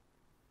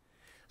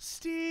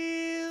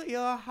 Steal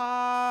your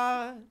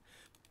heart,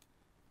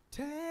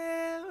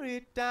 tear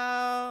it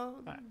down,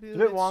 Alright, build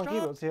it's a bit it wonky, strong-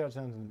 but let's see how it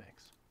sounds in the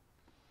mix.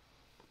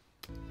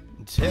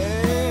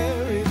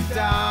 Tear it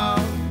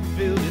down,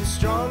 build it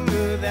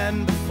stronger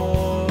than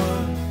before.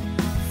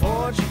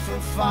 Forge it from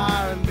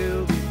fire and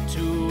build it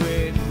to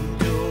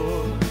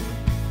endure.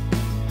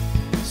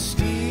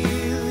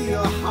 Steal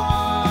your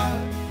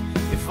heart,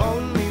 if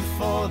only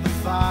for the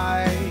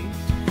fight.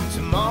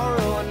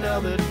 Tomorrow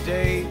another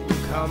day will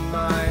come,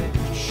 I'm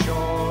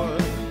sure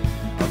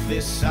of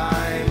this,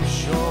 I'm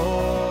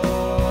sure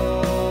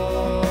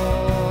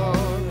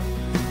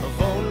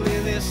of only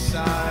this,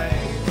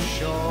 I'm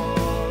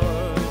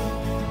sure.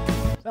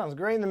 Sounds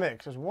great in the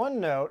mix. There's one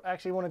note. I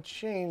actually want to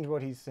change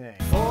what he's saying.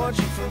 Forge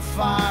it from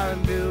fire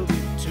and build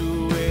it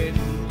to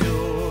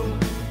endure.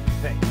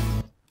 Thanks.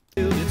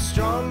 Build it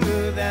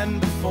stronger than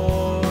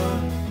before.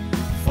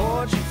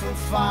 Forge it from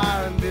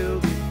fire and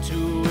build it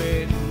to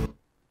endure.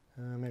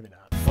 Maybe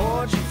not.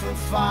 Forge it from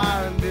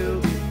fire and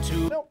build it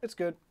to. Nope, it's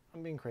good.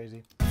 I'm being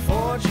crazy.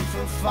 Forge it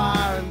from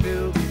fire and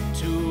build it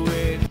to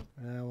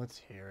endure. Let's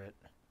hear it.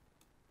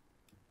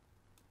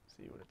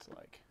 See what it's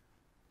like.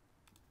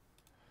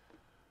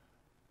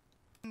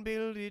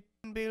 Build it,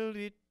 build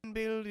it,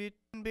 build it,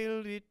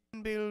 build it,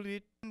 build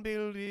it,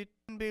 build it,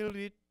 build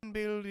it,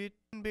 build it,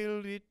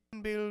 build it,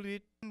 build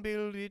it,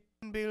 build it,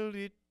 build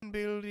it, build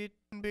it,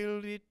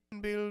 build it,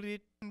 build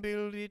it,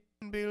 build it,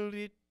 build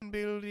it,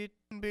 build it,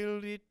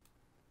 build it.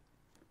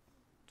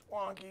 It's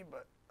wonky,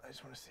 but I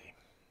just want to see.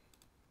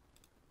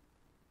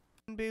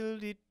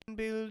 Build it,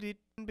 build it,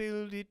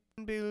 build it,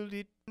 build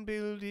it,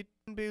 build it,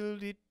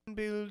 build it,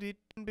 build it,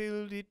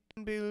 build it,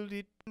 build it,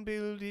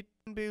 build it,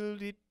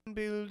 build it,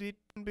 build it,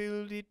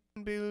 build it,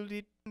 build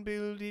it,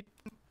 build it.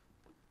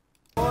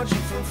 Forge it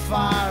from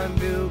fire and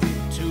build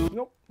it to.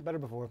 Nope, better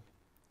before.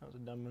 That was a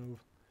dumb move.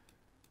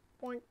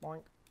 Boink,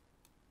 boink.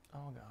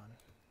 All gone.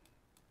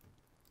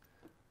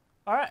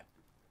 All right.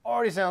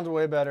 Already sounds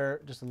way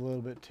better, just a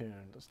little bit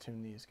tuned. Let's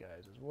tune these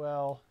guys as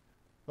well.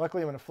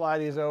 Luckily, I'm going to fly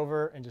these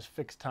over and just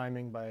fix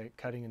timing by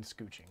cutting and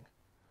scooching.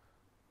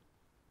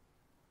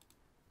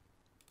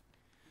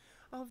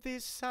 Of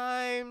this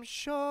I'm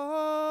sure,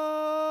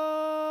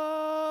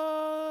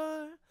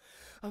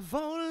 of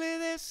only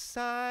this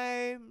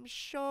I'm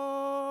sure,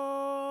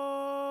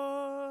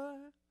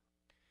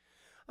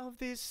 of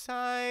this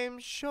I'm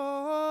sure,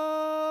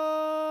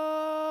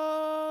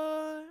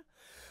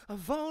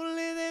 of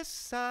only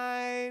this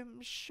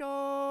I'm sure.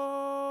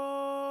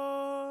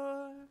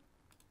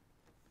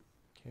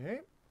 Okay.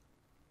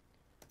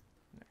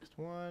 Next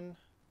one.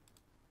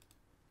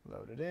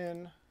 Load it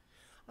in.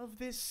 Of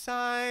this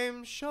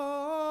I'm sure.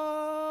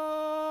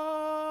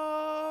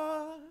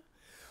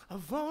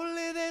 Of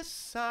only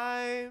this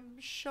I'm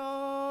sure.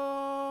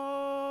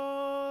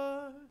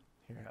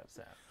 Hear how it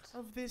sounds.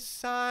 Of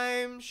this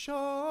I'm sure.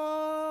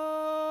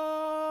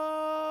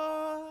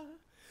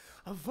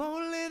 Of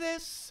only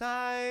this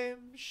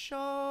I'm sure.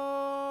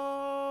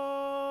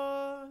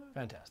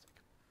 Fantastic.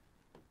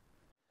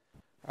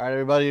 All right,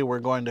 everybody,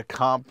 we're going to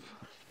comp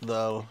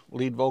the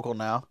lead vocal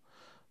now.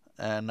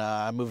 And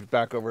I moved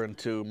back over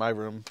into my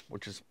room,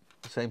 which is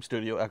the same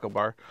studio, Echo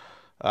Bar.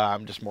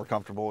 I'm just more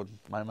comfortable with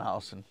my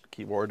mouse and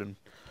keyboard and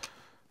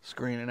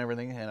screen and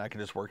everything, and I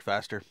can just work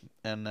faster.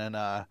 And then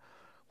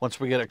once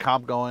we get a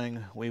comp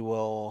going, we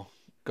will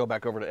go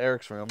back over to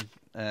Eric's room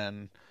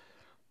and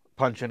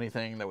punch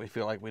anything that we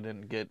feel like we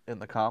didn't get in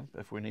the comp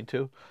if we need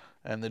to,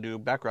 and then do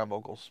background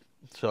vocals.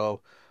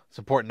 So it's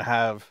important to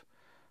have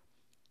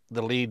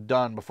the lead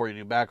done before you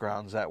do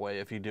backgrounds. That way,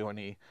 if you do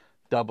any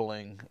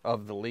doubling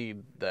of the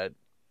lead, that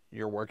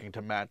you're working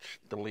to match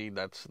the lead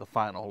that's the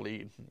final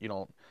lead. You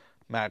don't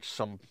match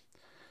some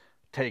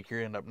take you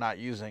end up not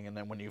using, and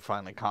then when you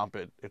finally comp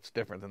it, it's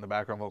different than the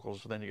background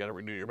vocals. So then you got to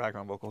redo your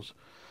background vocals.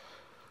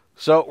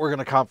 So we're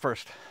gonna comp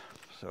first.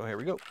 So here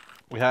we go.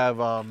 We have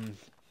what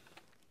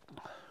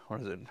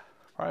is it?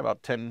 Probably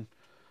about 10,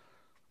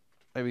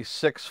 maybe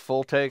 6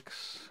 full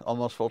takes,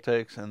 almost full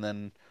takes, and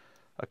then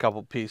a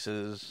couple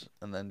pieces,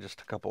 and then just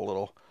a couple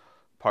little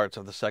parts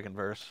of the second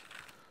verse.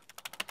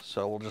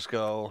 So we'll just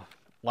go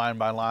line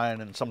by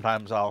line, and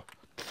sometimes I'll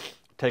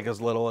take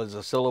as little as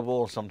a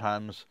syllable,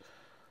 sometimes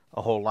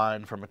a whole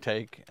line from a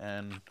take.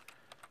 And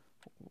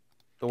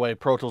the way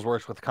Pro Tools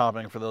works with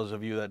comping, for those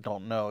of you that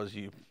don't know, is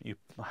you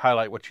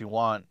highlight what you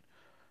want,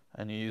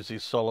 and you use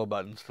these solo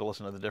buttons to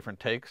listen to the different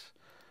takes.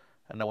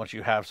 And then once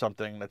you have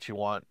something that you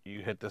want,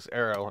 you hit this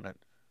arrow, and it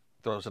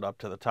throws it up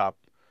to the top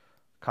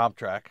comp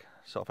track.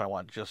 So if I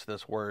want just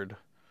this word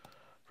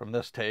from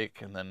this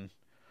take, and then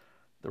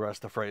the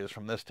rest of the phrase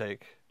from this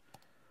take,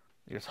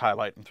 you just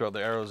highlight and throw the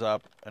arrows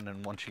up, and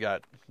then once you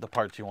got the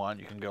parts you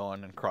want, you can go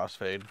in and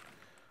crossfade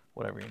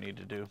whatever you need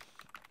to do.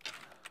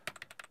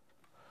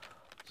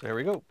 So here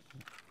we go.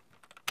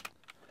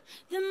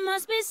 There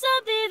must be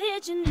something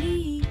that you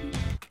need.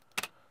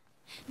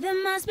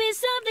 There must be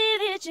something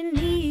that you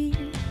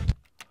need.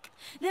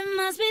 There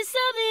must be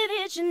something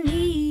that you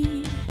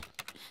need.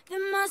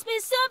 There must be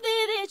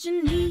something that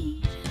you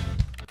need.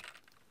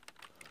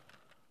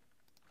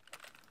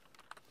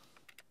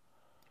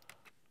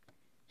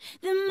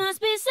 There must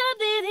be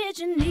something that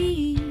you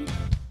need.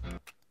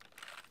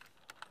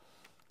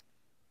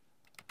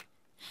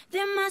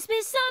 There must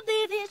be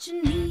something that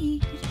you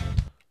need.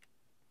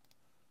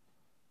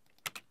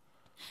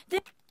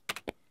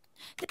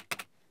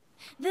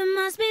 There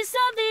must be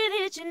something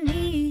that you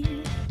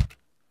need.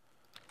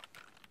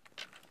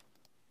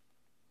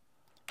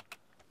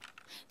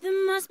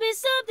 There must be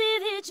something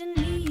that you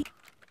need.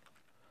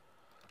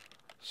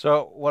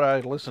 So what I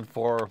listen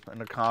for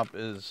in a comp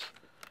is,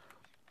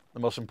 the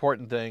most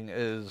important thing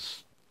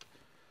is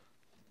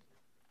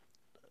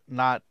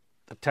not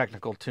the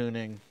technical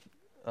tuning.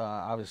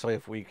 Obviously,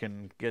 if we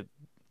can get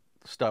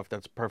stuff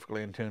that's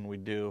perfectly in tune, we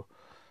do.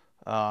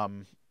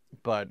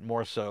 But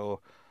more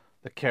so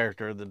the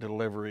character, the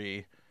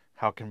delivery,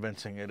 how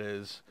convincing it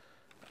is.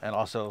 And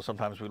also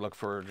sometimes we look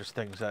for just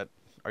things that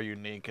are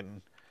unique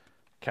and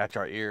catch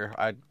our ear.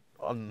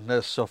 On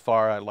this so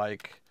far, I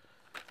like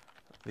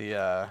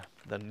the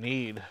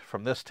need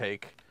from this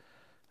take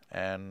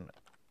and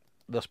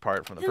this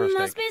part from the first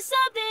take. So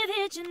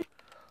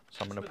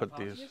I'm gonna put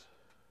these.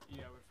 I'm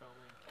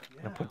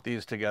gonna put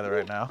these together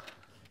right now.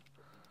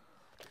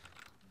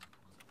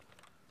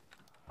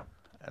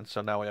 And so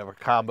now we have a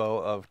combo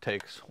of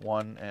takes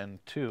 1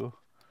 and 2,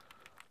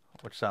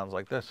 which sounds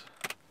like this.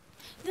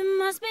 There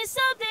must be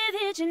something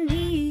that you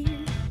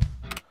need.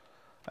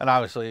 And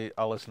obviously,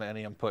 I'll listen to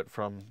any input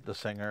from the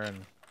singer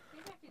and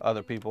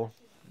other people.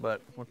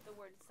 But The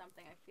word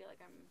something, I feel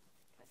like I'm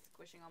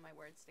squishing all my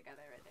words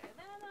together right there.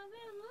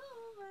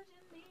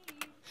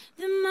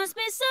 There must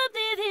be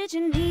something that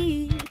you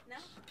need. No?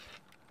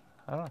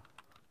 I don't know.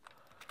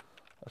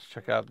 Let's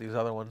check out these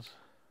other ones.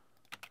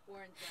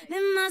 Warren's like,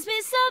 There must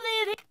be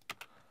something.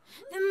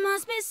 There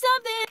must be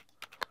something.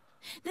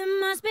 There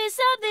must be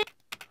something.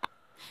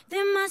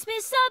 There must be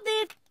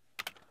something.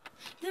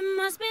 There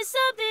must be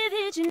something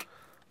that you need.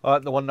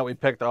 The one that we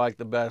picked I like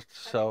the best,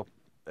 so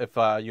if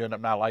you end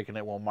up not liking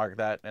it, we'll mark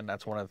that, and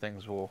that's one of the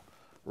things we'll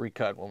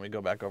recut when we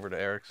go back over to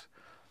Eric's.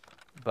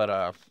 But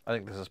I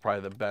think this is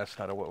probably the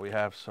best out of what we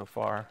have so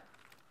far.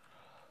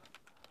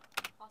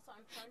 also,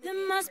 I'm prone to There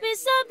being must be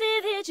crazy.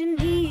 something that you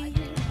I need.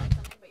 say I like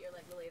something, but you're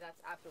like, Lily, that's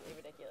absolutely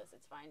ridiculous.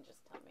 It's fine. Just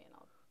tell me, and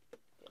I'll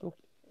deal with it.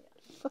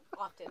 Yeah.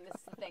 Often, this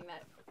is the thing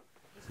that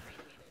he's trained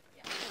me to.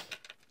 Yeah.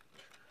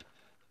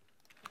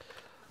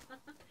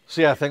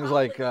 So yeah, things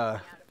Probably like looking out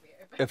of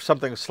here, but- if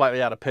something's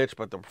slightly out of pitch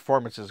but the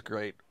performance is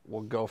great,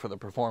 we'll go for the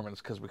performance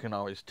because we can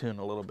always tune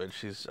a little bit.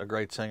 She's a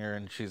great singer,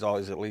 and she's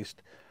always at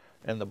least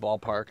in the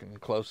ballpark and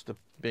close to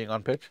being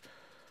on pitch.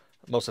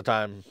 Most of the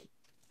time,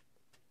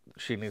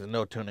 she needs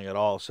no tuning at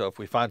all. So if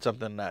we find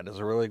something that is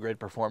a really great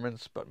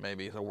performance, but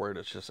maybe the word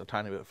is just a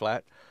tiny bit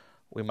flat,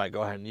 we might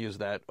go ahead and use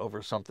that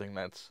over something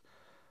that's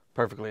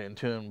perfectly in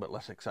tune but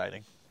less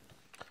exciting.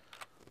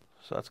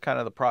 So that's kind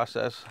of the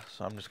process.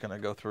 So I'm just going to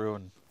go through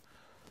and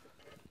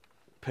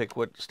pick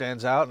what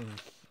stands out, and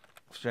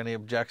if there's any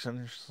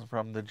objections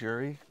from the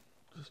jury,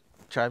 just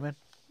chime in.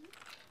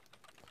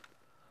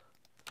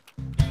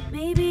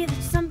 Maybe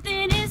that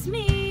something is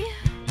me.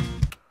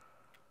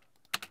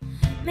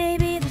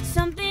 Maybe that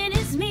something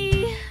is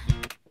me.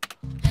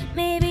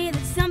 Maybe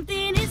that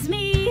something is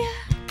me.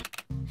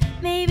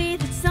 Maybe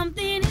that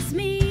something is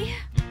me.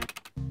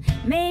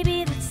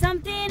 Maybe that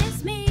something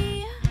is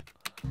me.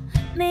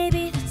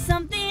 Maybe that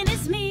something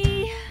is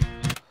me.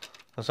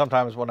 And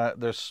sometimes when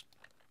there's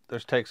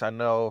takes I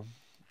know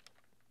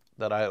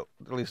that at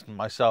least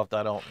myself, that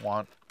I don't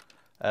want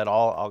at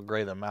all, I'll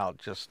gray them out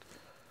just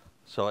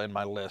so in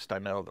my list I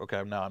know,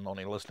 okay, now I'm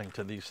only listening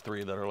to these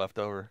 3 that are left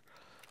over,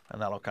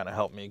 and that'll kind of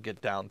help me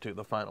get down to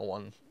the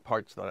final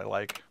parts that I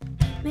like.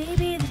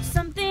 Maybe that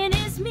something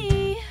is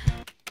me.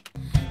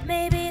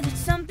 Maybe that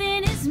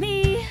something is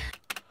me.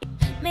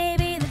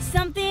 Maybe that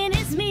something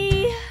is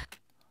me.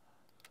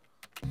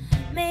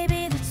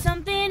 Maybe that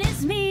something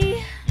is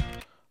me.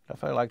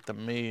 Definitely like the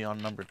me on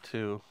number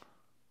 2.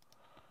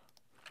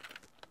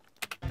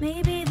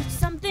 Maybe that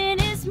something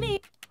is me.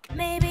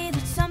 Maybe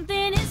that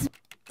something is.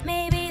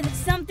 Maybe that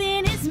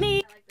something is me.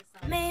 I like the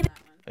sound Maybe. of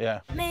that one. Yeah.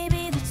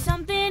 Maybe that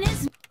something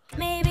is.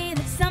 Maybe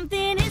that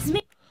something is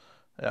me.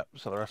 Yep.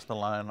 So the rest of the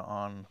line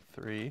on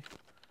 3.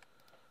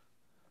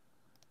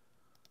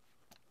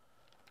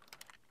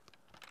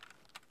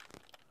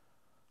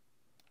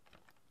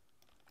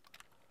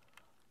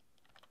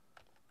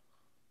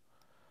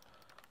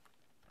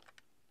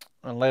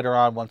 And later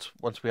on,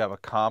 once we have a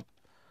comp,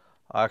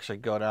 I'll actually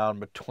go down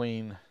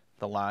between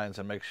the lines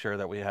and make sure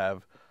that we're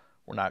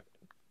not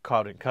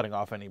cutting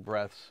off any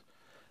breaths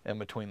in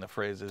between the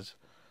phrases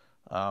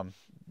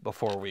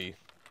before we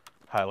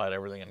highlight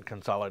everything and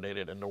consolidate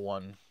it into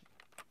one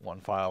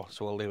file.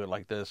 So we'll leave it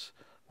like this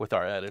with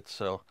our edits.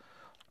 So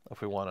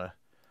if we want to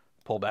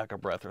pull back a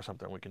breath or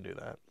something, we can do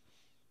that.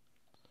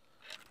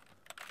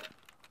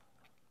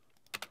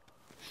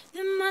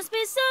 There must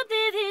be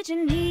something that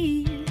you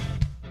need.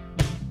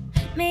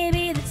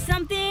 Maybe that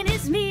something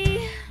is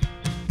me.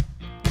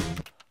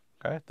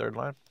 Okay, third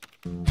line.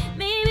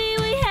 Maybe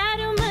we had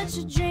too much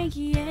to drink,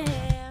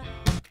 yeah.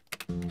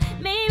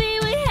 Maybe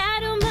we had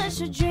too much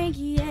to drink,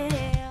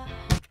 yeah.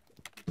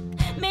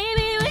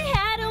 Maybe we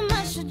had too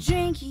much to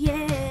drink,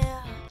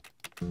 yeah.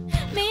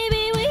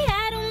 Maybe we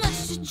had too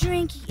much to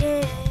drink,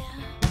 yeah.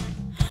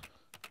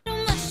 Too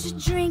much to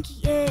drink,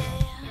 yeah.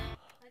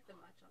 I like the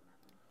much on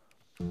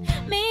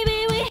that one.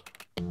 Maybe we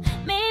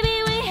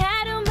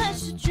had too much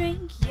to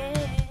drink,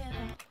 yeah.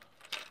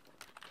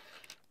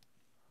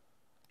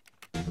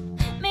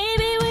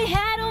 Maybe we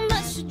had too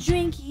much to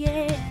drink,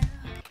 yeah.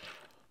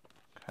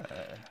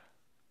 Okay.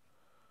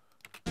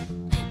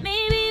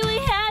 Maybe we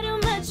had too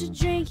much to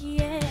drink,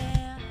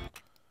 yeah.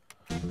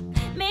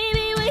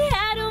 Maybe we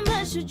had too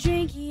much to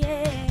drink,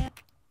 yeah.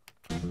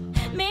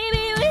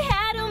 Maybe we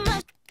had too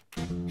much.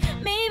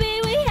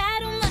 Maybe we had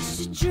too much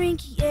to drink,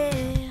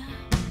 yeah.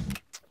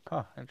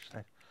 Huh,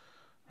 interesting.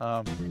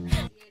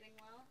 Enunciating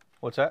well.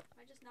 What's that? Am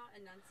I just not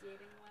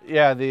enunciating well?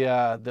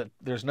 Yeah,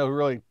 there's no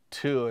really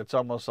 2. It's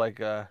almost like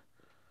a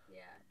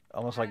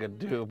Yeah.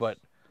 do, but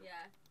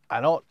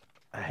Yeah.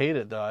 I hate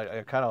it though.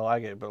 I kind of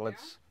like it, but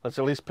let's at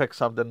least pick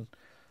something,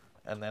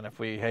 and then if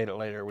we hate it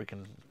later, we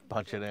can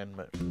punch it in.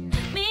 But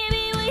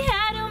Maybe we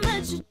had too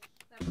much.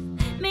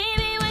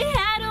 Maybe we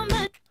had too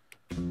much.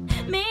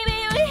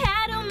 Maybe we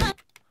had too much.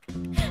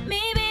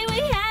 Maybe we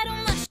had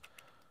too much.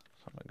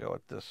 so I'm gonna go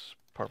with this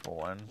purple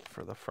one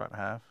for the front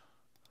half.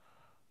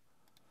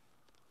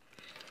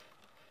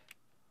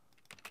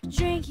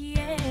 Drink,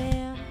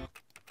 yeah.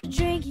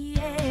 Drink,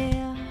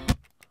 yeah.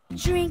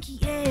 Drink,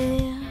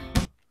 yeah.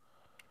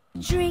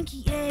 Drink,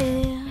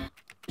 yeah.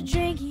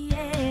 Drink,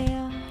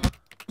 yeah.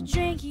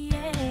 Drink,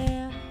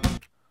 yeah.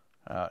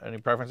 Any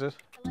preferences?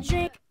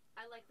 Drink.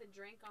 I like the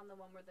drink on the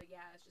one where the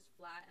it's just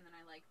flat, and then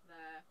I like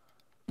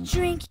the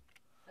Drink.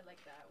 I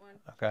like that one.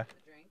 Okay. For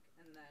the drink,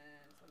 and then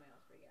something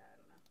else for I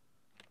don't know.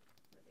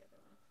 What are the other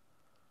ones?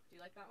 Do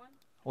you like that one?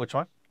 Which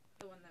one?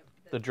 The one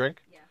that The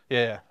drink? Yeah.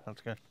 Yeah,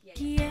 that's good. Yeah.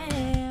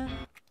 Yeah.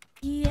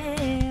 Yeah.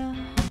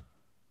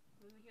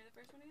 Let me hear the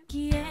first one again.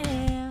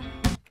 Yeah.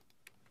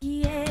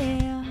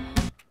 Yeah.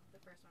 The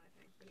first one, I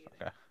think. What do you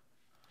think? Okay.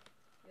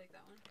 You like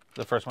that one?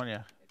 The first one,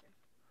 yeah.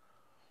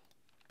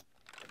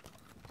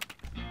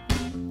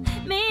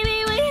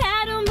 Maybe we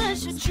had too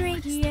much to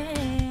drink,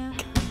 yeah.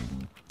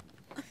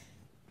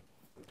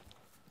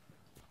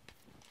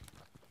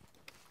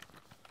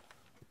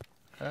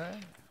 Okay.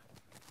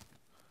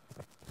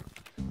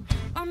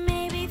 Or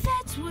maybe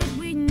that's what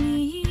we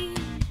need.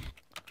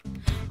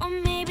 Or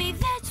maybe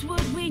that's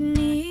what we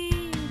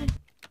need.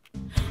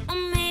 Or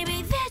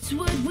maybe that's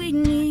what we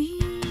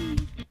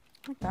need.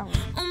 Like that one.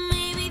 Or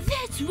maybe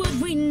that's what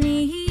we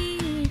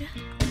need.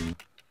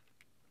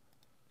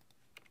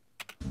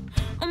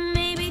 Or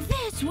maybe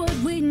that's what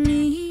we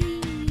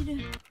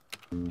need.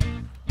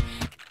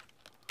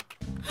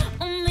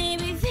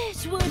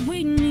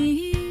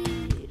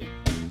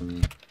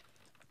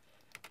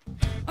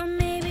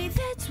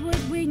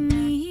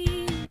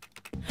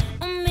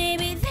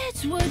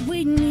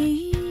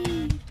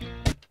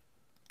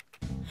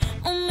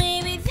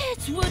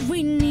 what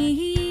we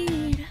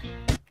need.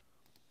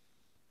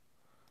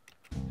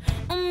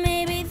 Or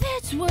maybe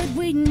that's what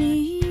we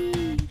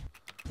need.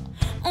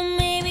 Or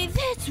maybe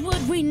that's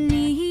what we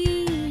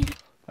need.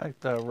 I think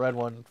the red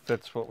one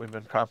fits what we've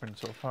been copying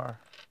so far.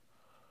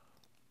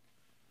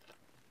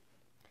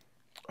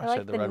 I like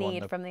said the red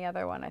need one, from the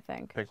other one, I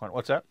think. pink one.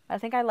 What's that? I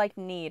think I like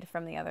need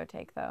from the other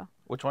take, though.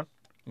 Which one?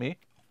 Me?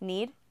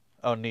 Need?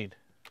 Oh, need.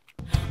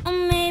 Or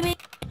maybe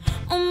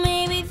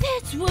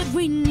that's what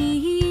we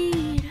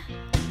need.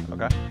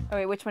 Okay. Oh,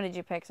 wait, which one did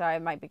you pick? Sorry, I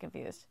might be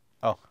confused.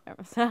 Oh,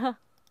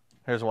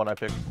 here's the one I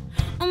picked.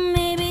 Or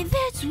maybe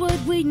that's what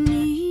we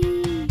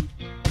need.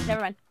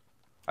 Never mind.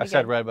 I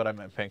said red, but I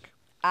meant pink.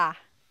 Ah,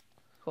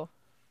 cool.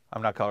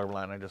 I'm not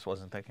colorblind. I just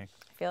wasn't thinking.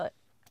 I feel it.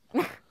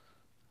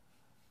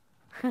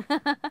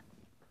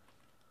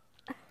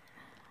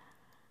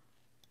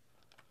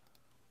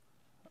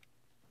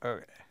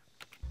 Okay.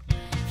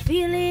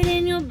 Feel it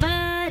in your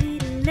body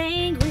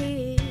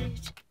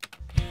language.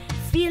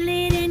 Feel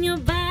it in your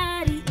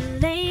body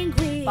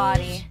language.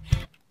 Body.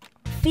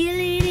 Feel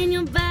it in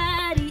your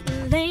body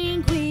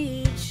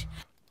language.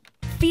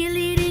 Feel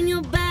it in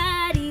your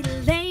body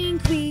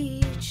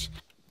language.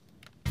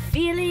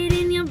 Feel it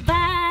in your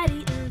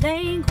body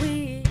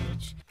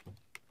language.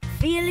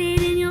 Feel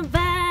it in your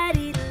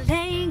body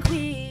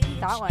language.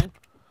 That one.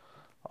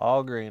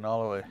 All green,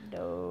 all the way.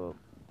 Dope.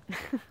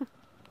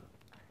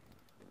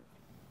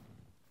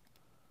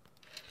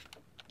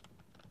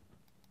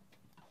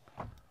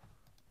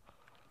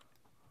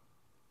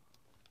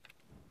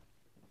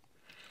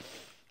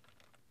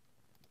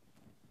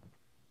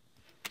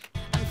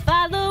 I'm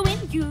following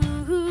you.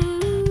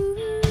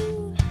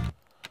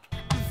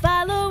 I'm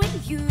following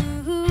you.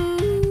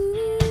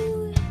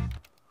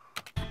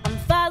 I'm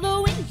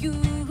following you.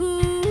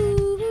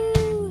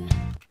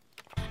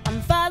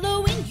 I'm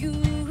following you.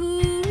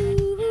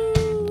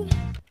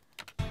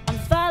 I'm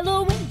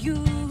following you.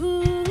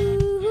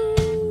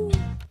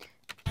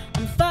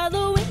 I'm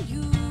following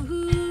you.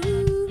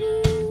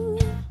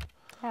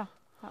 Yeah,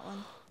 that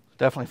one.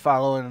 Definitely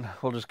following.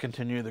 We'll just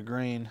continue the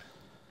green.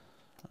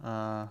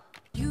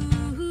 You.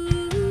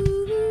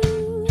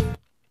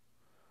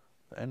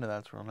 The end of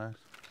that's real nice.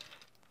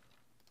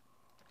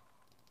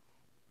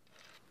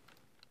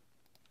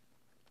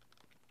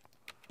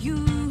 You,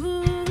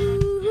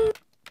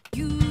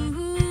 you,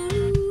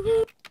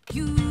 you,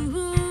 you,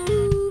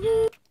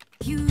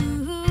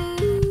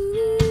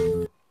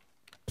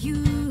 you,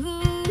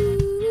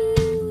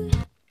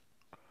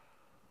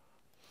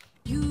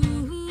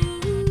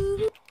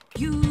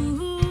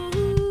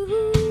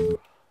 you.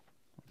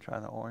 Try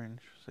the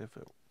orange. See if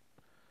it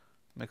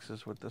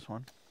mixes with this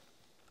one.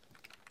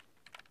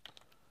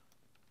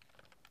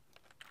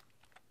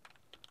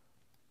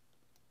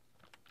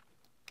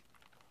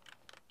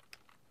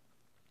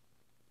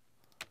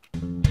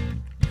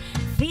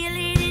 Feel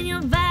it in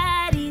your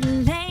body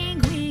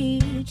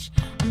language.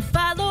 I'm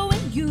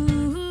following you.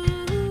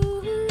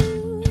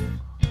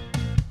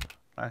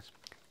 Nice.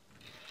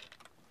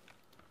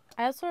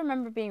 I also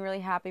remember being really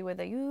happy with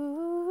the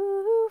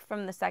you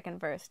from the second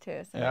verse,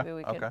 too. So Yeah? maybe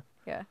we could. Okay.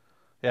 Yeah.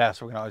 Yeah,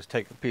 so we can always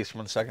take a piece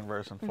from the second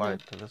verse and fly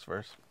it to this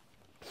verse.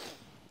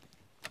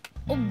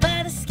 Oh,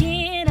 by the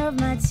skin of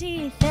my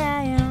teeth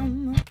I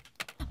am.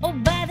 Oh,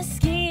 by the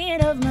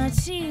skin of my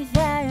teeth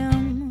I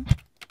am.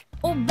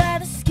 Oh, by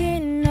the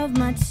skin of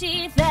my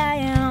teeth I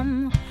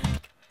am.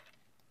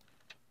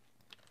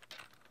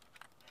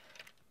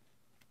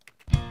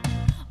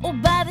 Oh,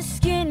 by the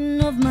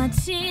skin of my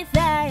teeth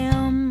I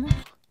am.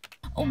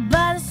 Oh,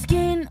 by the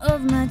skin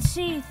of my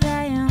teeth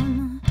I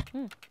am.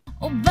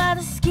 Oh, by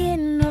the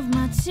skin of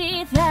my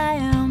teeth I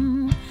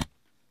am.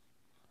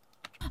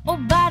 Oh,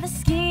 by the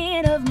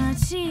skin of my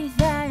teeth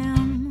I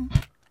am.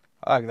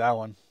 I like that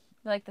one.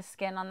 You like the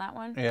skin on that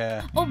one?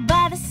 Yeah. Oh,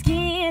 by the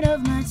skin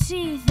of my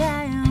teeth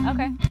I am.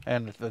 Okay.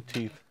 And the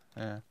teeth.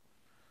 Yeah.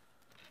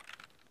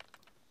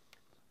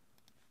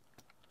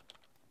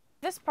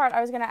 This part, I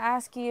was going to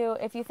ask you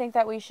if you think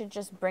that we should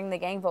just bring the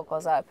gang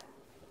vocals up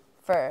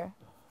for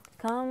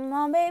Come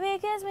on, baby,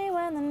 kiss me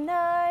when the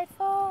night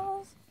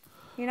falls.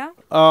 You know?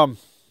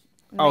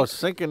 I was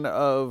thinking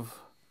of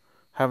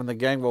having the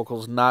gang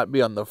vocals not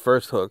be on the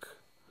first hook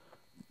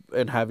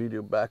and have you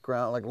do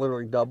background, like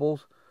literally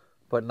doubles,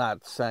 but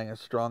not sang as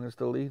strong as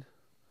the lead.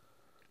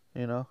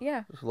 You know?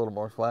 Yeah. Just a little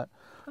more flat.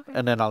 Okay.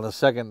 And then on the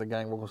second, the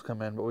gang vocals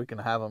come in, but we can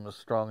have them as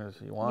strong as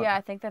you want. Yeah,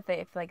 I think that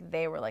they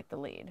were like the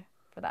lead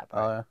for that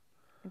part. Oh, yeah.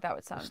 I think that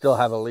would sound. Still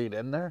have a lead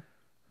in there?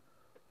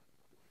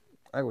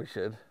 I think we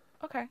should.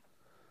 Okay.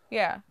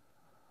 Yeah.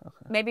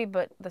 Okay. Maybe,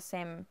 but the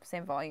same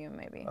volume,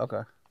 maybe.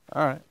 Okay.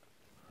 All right.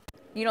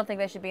 You don't think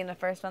they should be in the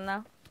first one,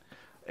 though?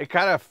 It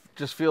kind of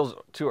just feels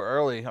too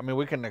early. I mean,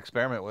 we can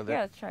experiment with it.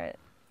 Yeah, let's try it.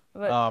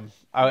 But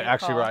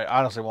I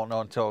honestly won't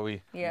know until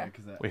we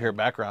hear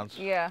backgrounds.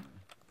 Yeah.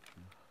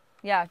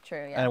 Yeah,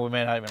 true. Yeah. And we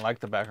may not even like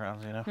the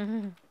backgrounds, you know.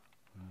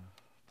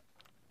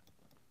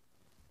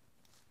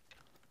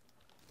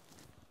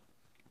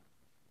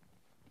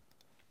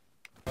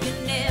 You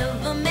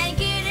never make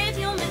it if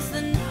you miss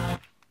the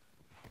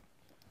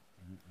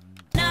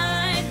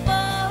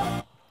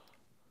nightfall.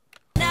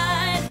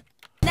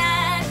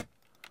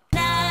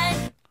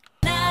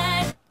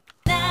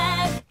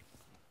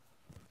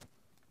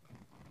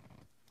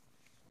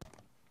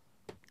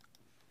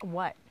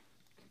 What?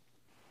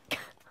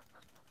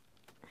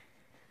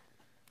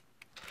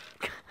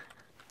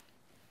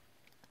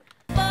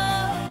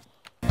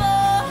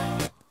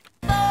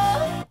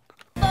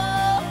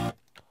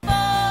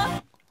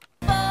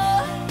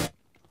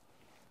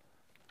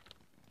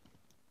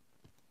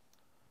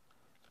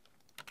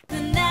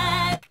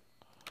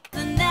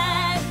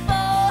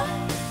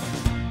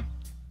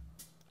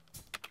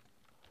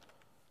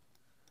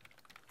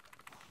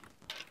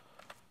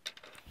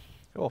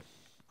 Cool.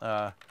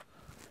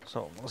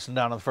 So listen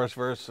down to the first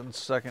verse and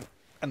second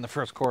and the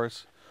first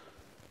chorus.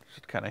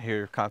 Just kind of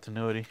hear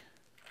continuity.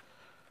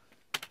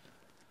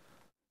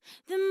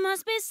 There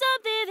must be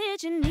something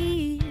that you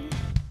need.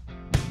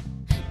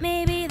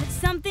 Maybe that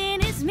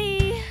something is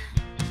me.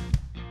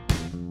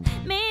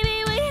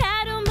 Maybe we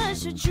had too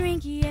much to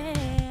drink,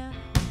 yeah.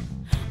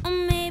 Or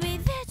maybe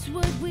that's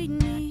what we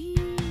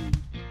need.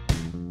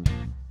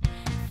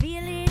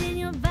 Feel it in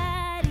your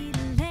body,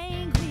 the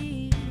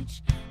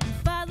language. I'm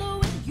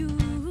following you.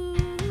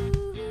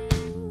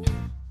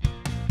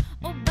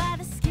 Or by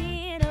the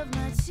skin of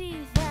my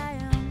teeth, I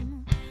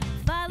am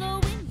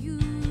following you.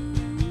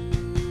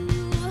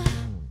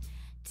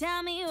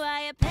 Tell me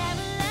why you're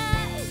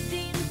paralyzed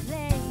in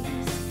place.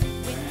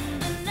 When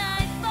the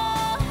night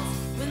falls,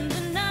 when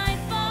the night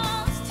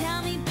falls,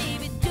 tell me,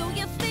 baby, do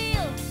you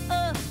feel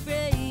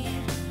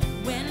afraid?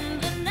 When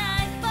the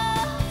night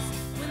falls,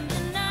 when the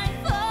night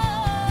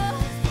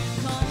falls,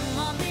 come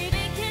on,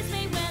 baby, kiss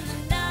me when the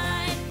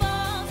night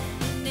falls.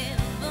 You'll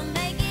never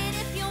make it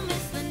if you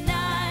miss the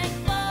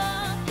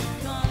nightfall.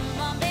 Come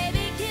on,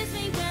 baby, kiss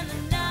me when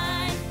the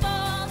night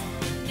falls.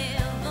 You'll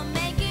never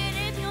make it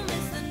if you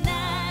miss the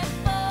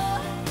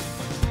nightfall.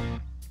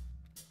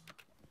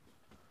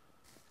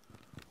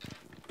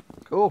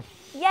 Cool.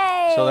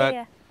 Yay! So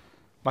that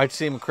might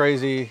seem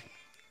crazy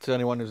to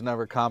anyone who's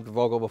never comped a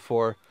vocal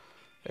before.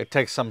 It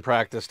takes some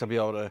practice to be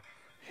able to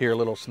hear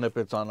little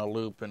snippets on a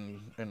loop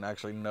and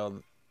actually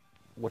know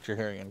what you're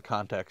hearing in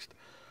context.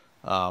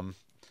 But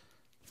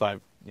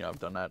I've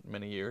done that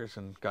many years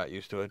and got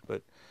used to it.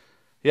 But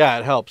yeah,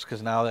 it helps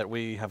because now that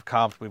we have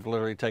comped, we've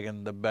literally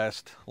taken the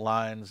best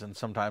lines and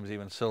sometimes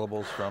even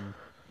syllables from,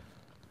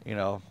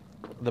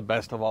 the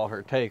best of all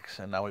her takes,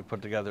 and now we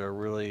put together a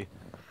really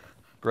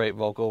great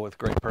vocal with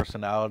great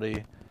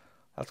personality.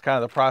 That's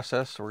kind of the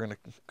process. We're going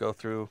to go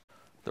through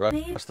the rest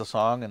of the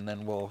song, and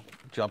then we'll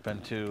jump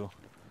into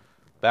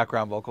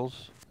background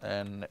vocals.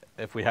 And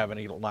if we have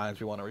any lines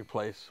we want to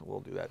replace,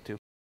 we'll do that too.